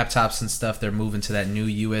the laptops and stuff, they're moving to that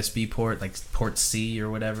new USB port, like port C or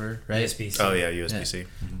whatever, right? USB-C. Oh yeah, USB-C.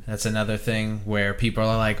 That's another thing where people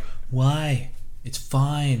are like, "Why? It's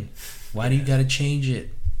fine. Why do you got to change it?"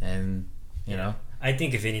 And you know, I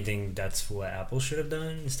think if anything, that's what Apple should have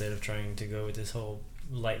done instead of trying to go with this whole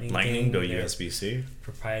Lightning thing, Go their USB-C.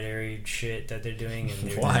 proprietary shit that they're doing.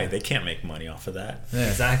 And they're Why? They can't make money off of that. yeah.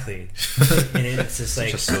 Exactly. And it's just like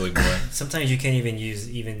Such a silly boy. sometimes you can't even use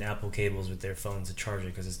Apple cables with their phones to charge it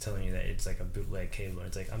because it's telling you that it's like a bootleg cable.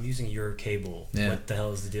 It's like, I'm using your cable. Yeah. What the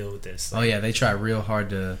hell is the deal with this? Oh yeah, they try real hard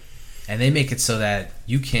to, and they make it so that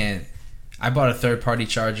you can't. I bought a third-party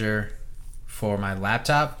charger for my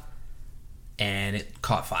laptop, and it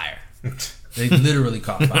caught fire. They literally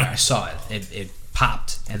caught fire. I saw it. It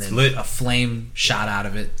popped, and then lit. a flame shot out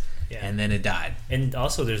of it, Yeah. and then it died. And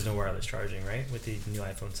also, there's no wireless charging, right, with the new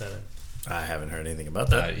iPhone 7. I haven't heard anything about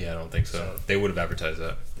that. Yeah, I don't think so. They would have advertised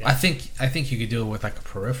that. Yeah. I think you could do it with like a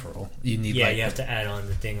peripheral. You need Yeah, like you have to add on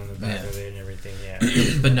the thing on the back Yeah. of it and everything.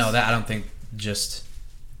 Yeah, but no, that I don't think just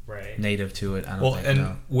right. native to it. I don't Well, think. and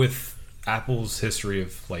No. with Apple's history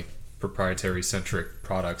of like proprietary centric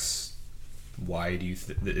products, why do you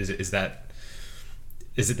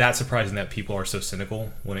is it that surprising that people are so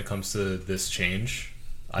cynical when it comes to this change?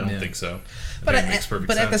 I don't Yeah. think so. But It makes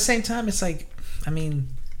perfect at the sense. same time, it's like, I mean,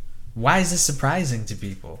 why is this surprising to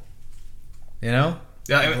people? You know?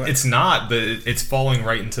 Yeah, I mean, it's not, but it's falling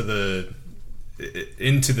right into the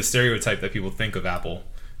stereotype that people think of Apple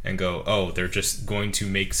and go, oh, they're just going to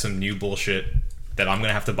make some new bullshit that I'm going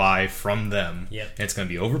to have to buy from them. Yep. And it's going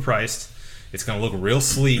to be overpriced. It's going to look real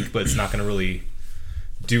sleek, but it's not going to really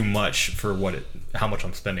do much for how much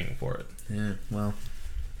I'm spending for it. Yeah, well,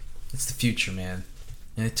 it's the future, man.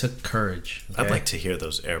 And it took courage. I'd okay? like to hear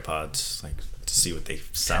those AirPods, like to see what they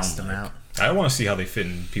sound Test them like. out. I want to see how they fit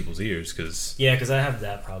in people's ears because Yeah, because I have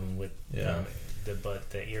that problem with Yeah. the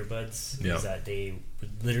earbuds. Yeah. Is that they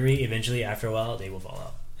literally eventually after a while they will fall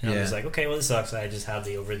out. And I'm Yeah. just like, okay, well this sucks. I just have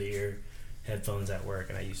the over the ear headphones at work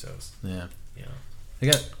and I use those. Yeah. You know. They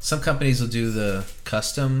got some companies will do the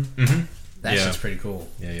custom. Mhm. That Yeah. shit's pretty cool.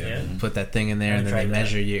 yeah. Yeah. Put that thing in there, I and then they tried that.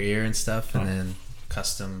 measure your ear and stuff, and Oh. then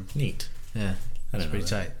custom. Neat. Yeah, that's didn't pretty know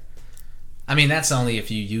that. tight. I mean, that's only if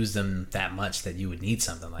you use them that much that you would need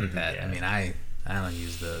something like Mhm. that. Yeah. I mean, I don't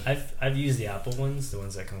use the. I've used the Apple ones, the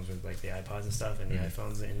ones that comes with like the iPods and stuff and the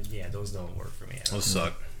iPhones, and yeah, those don't work for me. At all. Those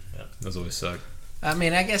suck. Those always suck. I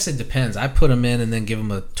mean, I guess it depends. I put them in and then give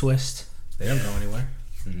them a twist. They don't go anywhere.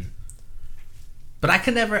 Mhm. But I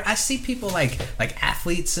could never. I see people like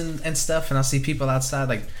athletes and stuff, and I'll see people outside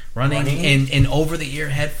like running in over the ear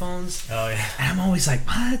headphones. Oh yeah. And I'm always like,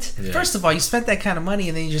 what? Yeah. First of all, you spent that kind of money,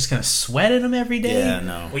 and then you're just gonna sweat in them every day. Yeah,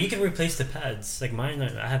 no. Well, you can replace the pads. Like mine,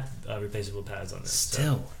 I have replaceable pads on this.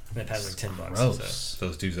 Still, So my pads like $10. gross. So.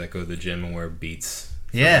 Those dudes that go to the gym and wear Beats.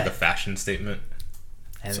 For, Yeah. like a fashion statement.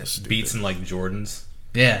 And So stupid. Beats and like Jordans.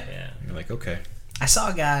 yeah. Yeah. You're like, okay. I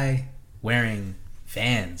saw a guy wearing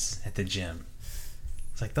Vans at the gym.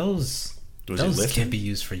 It's like those Was he those lifting? can't be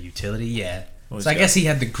used for utility. Yeah. Well, So I he's guess got- he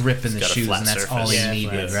had the grip in the got a shoes, flat and that's surface. all he Yeah,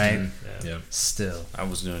 needed, flat. right? Mhm. Yeah. Yeah. Still, I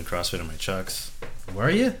was doing CrossFit in my Chucks.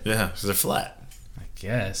 were you? Yeah, because they're flat. I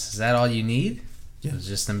guess. Is that all you need? Yeah. It's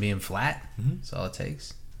just them being flat. Mhm. That's all it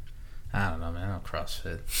takes. I don't know, man. I don't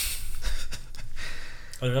CrossFit.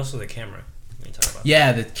 Oh, there's also the camera. When you talk about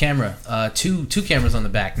Yeah, the camera. Two cameras on the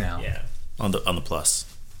back now. that. Yeah. On the Plus.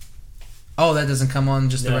 Oh, that doesn't come on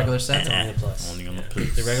just the No, regular set. It's only the plus. Only on the Yeah.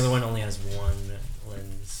 plus. The regular one only has one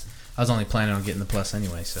lens. I was only planning on getting the plus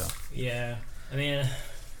anyway, so. Yeah. I mean,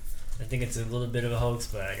 I think it's a little bit of a hoax,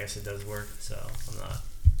 but I guess it does work. So I'm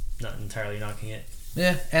not entirely knocking it.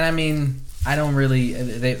 Yeah, and I mean, I don't really.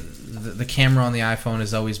 The camera on the iPhone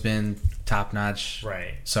has always been top notch,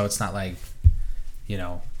 Right. so it's not like, you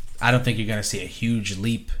know, I don't think you're gonna see a huge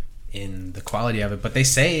leap in the quality of it. But they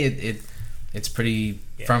say it's pretty.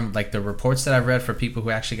 Yeah. From like the reports that I've read for people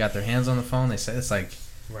who actually got their hands on the phone, they say it's like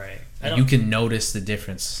Right. you can notice the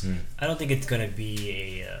difference. I don't think it's gonna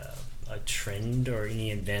be a trend or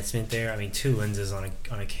any advancement there. I mean, two lenses on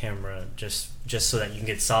a camera just so that you can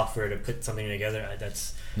get software to put something together.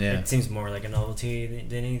 Yeah. It seems more like a novelty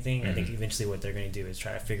than anything. I think eventually what they're going to do is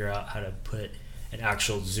try to figure out how to put an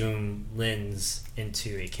actual zoom lens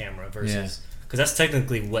into a camera versus because that's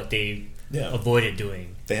technically what they Yeah. avoided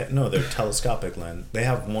doing. They're telescopic lens. They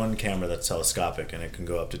have one camera that's telescopic and it can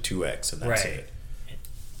go up to 2x, and that's Right. it.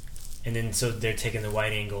 And then so they're taking the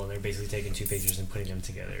wide angle and they're basically taking two pictures and putting them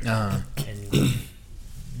together. And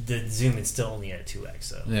the zoom is still only at 2x.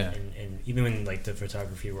 So Yeah. and even in like the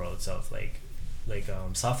photography world itself, like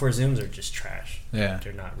software zooms are just trash. Yeah.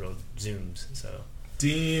 They're not real zooms. So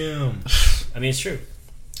Damn. I mean, it's true.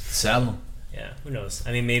 Sell 'em. Yeah. Who knows?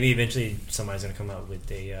 I mean, maybe eventually somebody's gonna come out with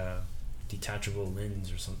a detachable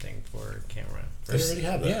lens or something for a camera. They already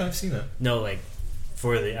have that. Yeah, I've seen that. No, like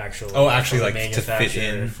for the actual. Oh, actually, for the like, to fit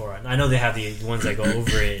manufacturer in. For I know they have the ones that go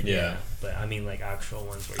over it. Yeah. But I mean, like actual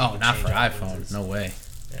ones. Where you Oh, can not change for out iPhone. lenses. No way.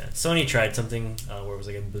 Yeah. Sony tried something where it was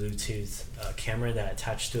like a Bluetooth camera that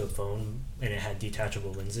attached to a phone and it had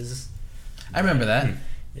detachable lenses. I remember that.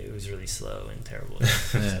 It was really slow and terrible. Yeah.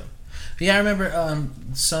 So, Yeah, I remember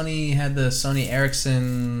Sony had the Sony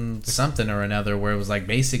Ericsson something or another where it was like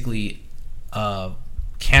basically a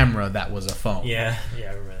camera that was a phone. yeah, I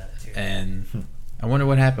remember that too. And I wonder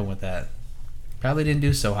what happened with that. Probably didn't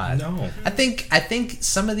do so hot. No. I think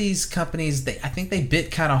some of these companies I think they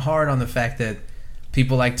bit kind of hard on the fact that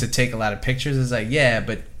people like to take a lot of pictures. It's like, yeah,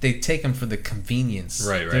 but they take them for the convenience.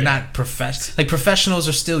 Right. They're not professionals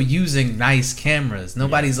are still using nice cameras.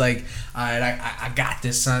 Nobody's like, all right, I got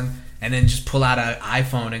this, son, and then just pull out an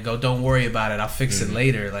iPhone and go, don't worry about it, I'll fix it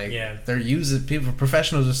later. Like, Yeah. they're using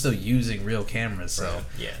professionals are still using real cameras. So Right.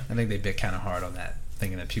 Yeah. I think they bit kind of hard on that,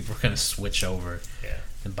 thinking that people are going to switch over Yeah.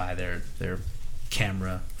 and buy their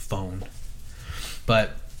camera phone.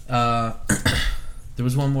 But there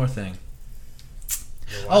was one more thing.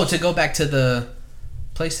 Oh, to go back to the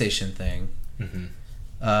PlayStation thing,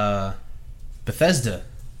 Mm-hmm. Bethesda,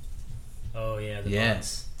 Oh yeah. The Yeah.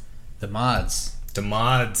 mods. the mods, The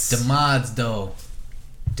mods. the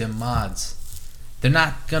mods, they're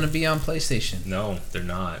not gonna be on PlayStation. No, they're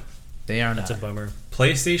not. They are That's not. a bummer.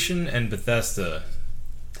 PlayStation and Bethesda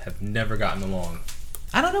have never gotten along.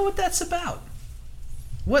 I don't know what that's about.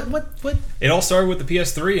 What? It all started with the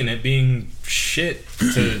PS3 and it being shit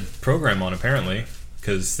to program on, apparently.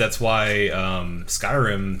 Because that's why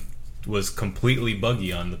Skyrim was completely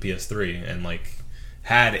buggy on the PS3 and like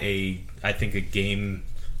had I think a game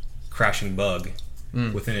crashing bug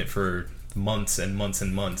within it for months and months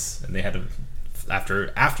and months, and they had to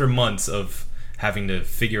after months of having to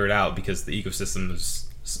figure it out because the ecosystem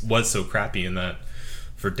was so crappy, and that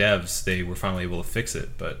for devs they were finally able to fix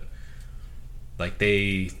it. But like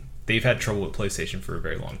they've had trouble with PlayStation for a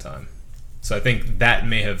very long time. So I think that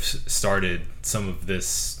may have started some of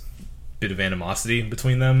this bit of animosity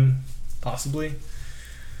between them, possibly.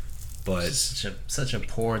 But Such a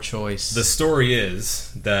poor choice. the story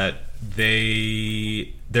is that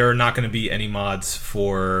they there are not going to be any mods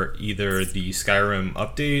for either the Skyrim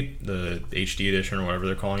update, the HD edition or whatever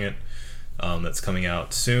they're calling it, that's coming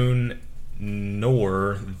out soon,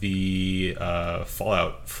 nor the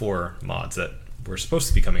Fallout 4 mods that were supposed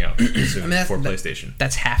to be coming out soon for PlayStation.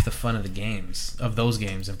 That's half the fun of the games, of those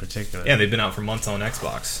games in particular. Yeah, they've been out for months on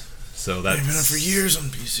Xbox. So that's... They've been out for years on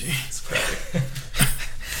PC. It's crazy.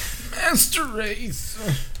 Master Race.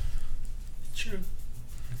 True.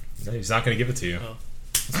 No, he's not going to give it to you. Oh.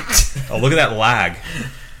 Oh, look at that lag.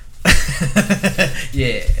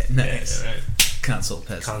 Yeah, nice. Yeah, right. Console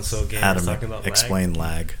peasants. Console games Adam, talking about explain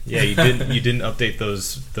lag. Yeah, you didn't update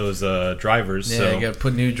those drivers. Yeah, so you gotta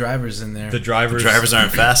put new drivers in there. the drivers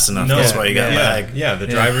Aren't fast enough. No, That's why you got lag. Yeah, the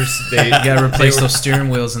drivers you gotta replace those steering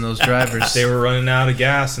wheels and those drivers. they were running out of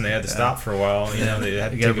gas and they had to stop for a while. You know, they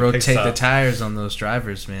had to You gotta take a pit rotate the stop. tires on those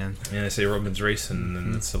drivers, man. Yeah, they say Robin's racing,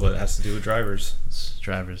 and that's what it has to do with drivers. It's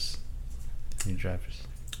drivers. New drivers.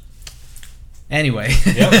 Anyway.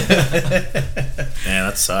 Yep. Man,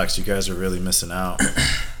 that sucks. You guys are really missing out.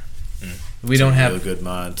 We don't have real good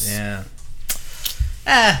mods. Yeah.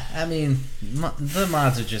 I mean, the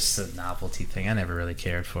mods are just a novelty thing. I never really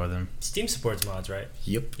cared for them. Steam supports mods, right?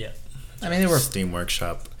 Yep. Yeah. I mean, they were Steam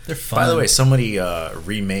Workshop. they're fun. By the way, somebody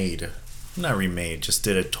just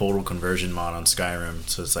did a total conversion mod on Skyrim.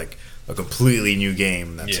 So it's like a completely new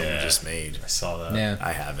game that someone Yeah. just made. I saw that. yeah.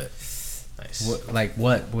 I have it. Nice.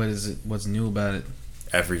 What is it? What's new about it?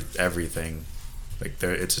 Everything. Like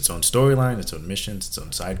it's its own storyline, its own missions, its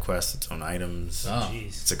own side quests, its own items. Oh. Jeez.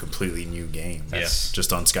 It's a completely new game. Yes.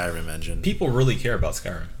 Just on Skyrim engine. People really care about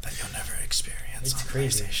Skyrim. That you'll never experience It's on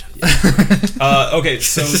crazy. PlayStation. Okay,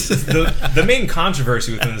 so the main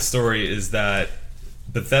controversy within the story is that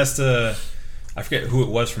Bethesda, I forget who it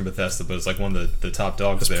was from Bethesda, but it's like one of the top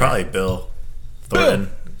dogs It's there. probably Bill Thornton.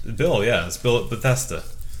 Bill, yeah, it's Bill at Bethesda.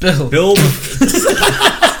 Bill.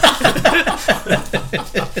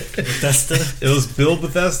 Bethesda. It was Bill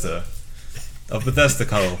Bethesda of Bethesda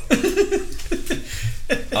Co.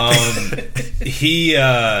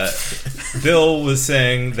 Bill was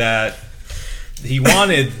saying that he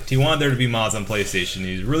wanted there to be mods on PlayStation.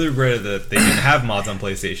 He really regretted that they didn't have mods on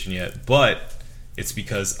PlayStation yet, but it's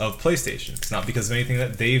because of PlayStation. It's not because of anything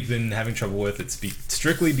that they've been having trouble with. It's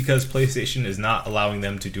strictly because PlayStation is not allowing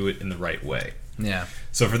them to do it in the right way. Yeah.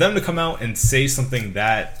 So for them to come out and say something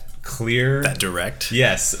that clear, That direct.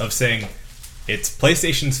 yes, of saying it's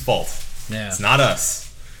PlayStation's fault, Yeah. it's not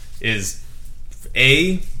us, is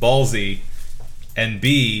A, ballsy, and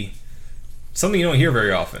B, something you don't hear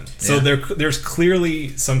very often. So Yeah. there's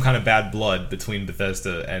clearly some kind of bad blood between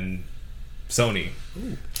Bethesda and Sony.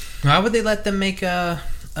 Why would they let them make an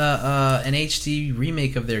HD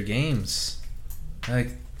remake of their games?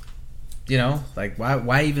 Like, you know, like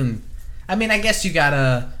why even? I mean, I guess you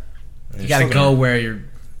gotta go where you're.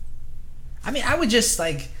 I mean, I would just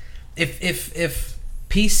like if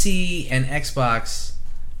PC and Xbox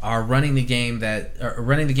are running the game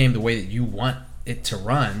the way that you want it to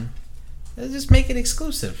run, just make it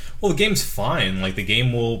exclusive. Well, the game's fine. Like the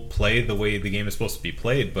game will play the way the game is supposed to be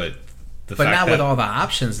played, but But not with all the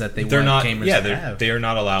options that they they're want not. gamers Yeah, to have. they are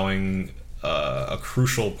not allowing a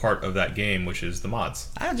crucial part of that game, which is the mods.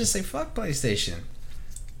 I would just say fuck PlayStation.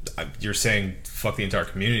 You're saying fuck the entire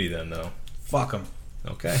community, then, though. Fuck them.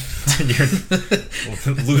 Okay, you're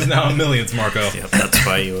losing out on millions, Marco. Yep, that's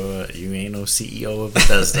why you ain't no CEO of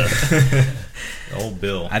Bethesda. Old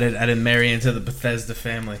Bill. I didn't marry into the Bethesda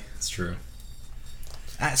family. It's true.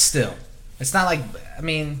 Still, it's not like, I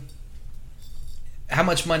mean, how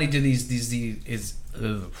much money do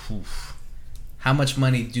how much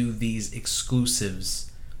money do these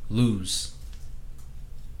exclusives lose?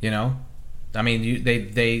 You know, I mean,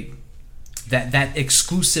 that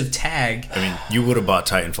exclusive tag. I mean, you would have bought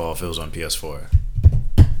Titanfall if it was on PS4.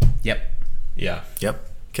 Yep. Yeah. Yep.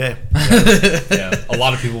 Okay. Yeah. A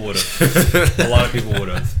lot of people would have.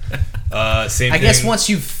 Same I thing. guess once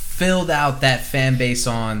you've filled out that fan base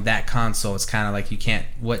on that console, it's kind of like you can't.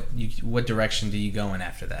 What direction do you go in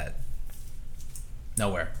after that?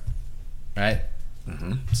 Nowhere. Right.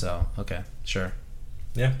 Mm-hmm. So okay, sure.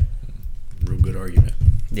 Yeah. Real good argument.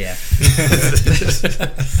 Yeah.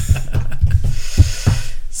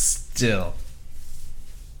 Still.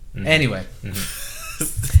 Mhm. Anyway.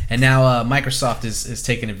 And now Microsoft is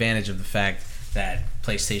taking advantage of the fact that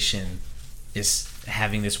PlayStation is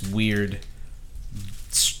having this weird,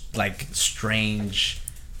 strange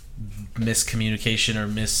miscommunication or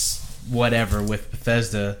whatever with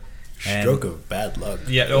Bethesda. And Stroke of bad luck.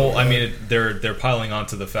 Yeah. Oh, I mean, they're piling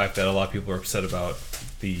onto the fact that a lot of people are upset about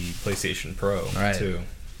the PlayStation Pro Right. too.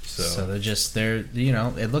 So they're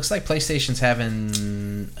it looks like PlayStation's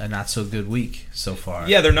having a not so good week so far.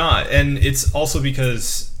 Yeah, they're not, and it's also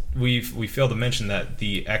because we failed to mention that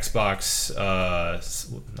the Xbox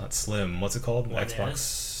not Slim, what's it called? One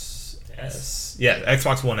Xbox S. Yeah,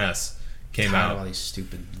 Xbox One S came Tired of out. all these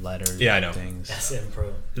stupid letters. Yeah, I know. Things. SM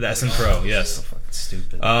Pro. The SM Pro, yes. So fucking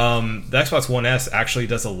stupid. The Xbox One S actually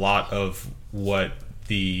does a lot of what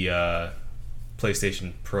the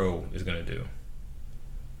PlayStation Pro is going to do.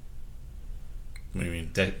 What do you mean?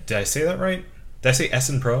 Did I say that right? Did I say S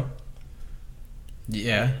and Pro?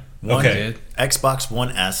 Yeah. One Okay. Xbox One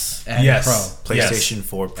S, And Yes. Pro. PlayStation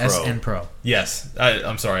 4 Pro. S and Pro. Yes.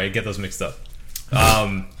 I'm sorry, I get those mixed up.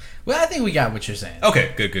 Well, I think we got what you're saying.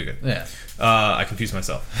 Okay, good. Yeah. I confused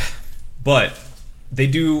myself. But they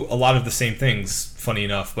do a lot of the same things, funny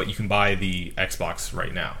enough, but you can buy the Xbox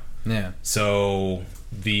right now. Yeah. So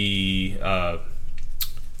the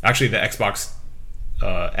actually the Xbox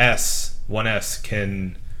One S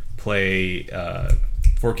can play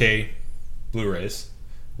 4K Blu-rays,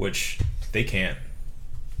 which they can't.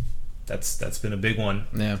 That's been a big one.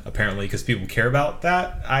 Yeah. Apparently, because people care about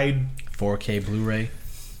that. 4K Blu-ray.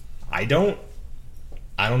 I don't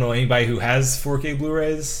know anybody who has 4K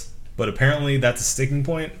Blu-rays, but apparently that's a sticking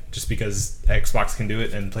point just because Xbox can do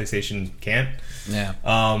it and PlayStation can't. Yeah.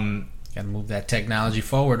 Um, Got to move that technology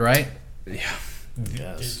forward, right? yeah,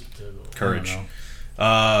 Yes. courage.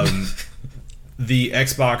 I The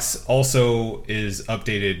Xbox also is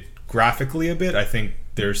updated graphically a bit. I think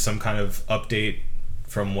there's some kind of update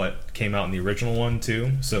from what came out in the original one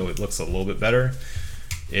too, so it looks a little bit better.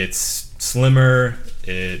 It's slimmer.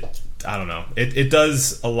 I don't know. It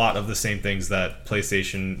does a lot of the same things that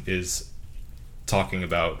PlayStation is talking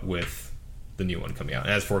about with the new one coming out. It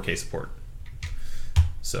has 4K support.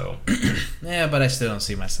 So Yeah, but I still don't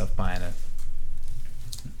see myself buying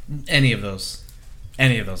any of those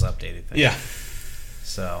updated things. yeah,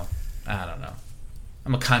 So I don't know.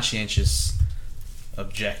 I'm a conscientious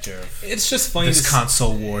objector of it's just funny. this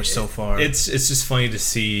console war so far. It's just funny to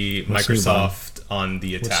see What's new, Microsoft on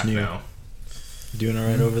the attack new? now. Doing all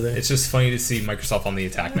right over there? It's just funny to see Microsoft on the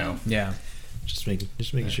attack now. yeah. Just making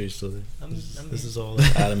sure you're still there. I'm This is all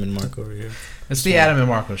Adam and Mark over here. It's the Adam and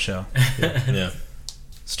Marco show, Yeah.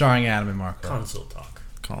 starring Adam and Marco. console talk.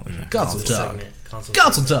 Calling it. Console talk. Segment. Console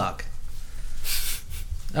Console segment. talk.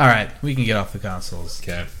 All right, we can get off the consoles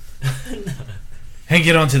Okay. and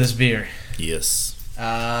get on to this beer. Yes.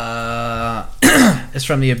 It's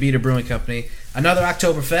from the Abita Brewing Company. Another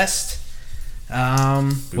Oktoberfest. We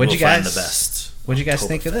What'd will you guys? find the best. What'd you guys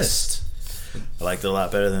think of this? I liked it a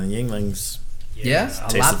lot better than the Yinglings. Yeah,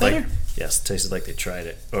 a lot better. Yes, tasted like they tried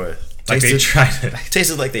it, or Like they tried it.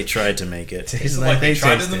 tasted like they tried to make it. Tastes like they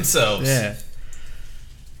tried it tasted. themselves. Yeah.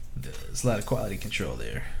 There's a lot of quality control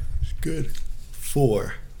there. Good.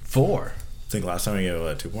 4. 4. I think last time we gave it,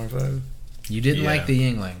 what, 2.5? You didn't Yeah. like the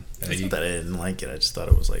Yingling. It's not that I didn't like it. I just thought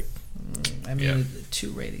it was like I mean, Yeah. a 2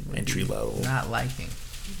 rating would entry be level. not liking.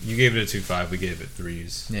 You gave it a 2.5. We gave it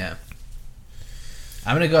 3s. Yeah.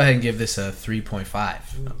 I'm going to go ahead and give this a 3.5.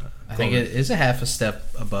 I think it is a half a step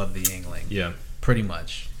above the Yingling. Yeah. Pretty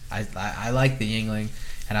much. I like the Yingling,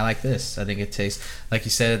 and I like this. I think it tastes, like you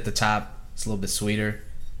said at the top, it's a little bit sweeter.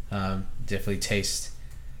 Definitely taste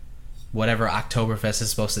whatever Oktoberfest is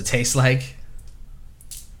supposed to taste like.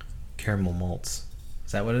 Caramel malts.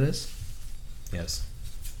 Is that what it is? Yes.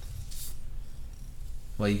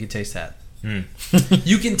 Well, you can taste that. Mm.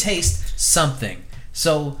 You can taste something.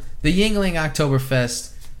 So the Yingling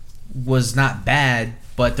Oktoberfest was not bad,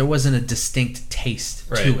 but there wasn't a distinct taste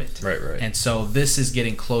to it. Right. And so this is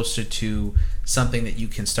getting closer to something that you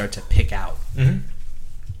can start to pick out. Mm-hmm.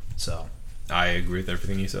 So I agree with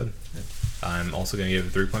everything you said. I'm also going to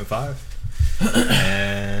give it 3.5.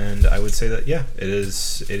 And I would say that, yeah, it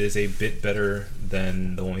is a bit better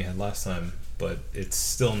than the one we had last time, but it's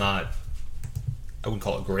still not, I wouldn't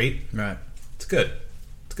call it great. right, It's good.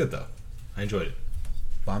 It's good, though. I enjoyed it.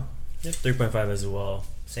 Bob. Yep, 3.5 as well.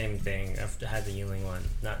 Same thing. I've had the Yingling one.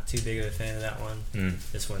 Not too big of a fan of that one.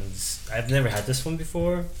 This one's, I've never had this one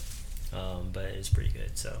before, but it's pretty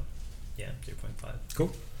good. So, yeah, 3.5.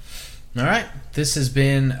 Cool. All right, this has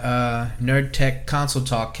been Nerd Tech Console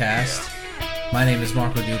Talk Cast. My name is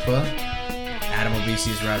Marco Dupa. Adam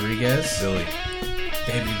Obesius Rodriguez. Billy.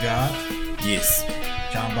 David God. Yes.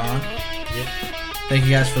 John Bond. Yep. Thank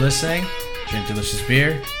you guys for listening. Drink delicious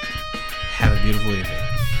beer. Have a beautiful evening.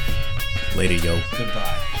 Later, yo.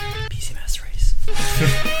 Goodbye. PC Master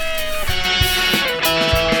Race.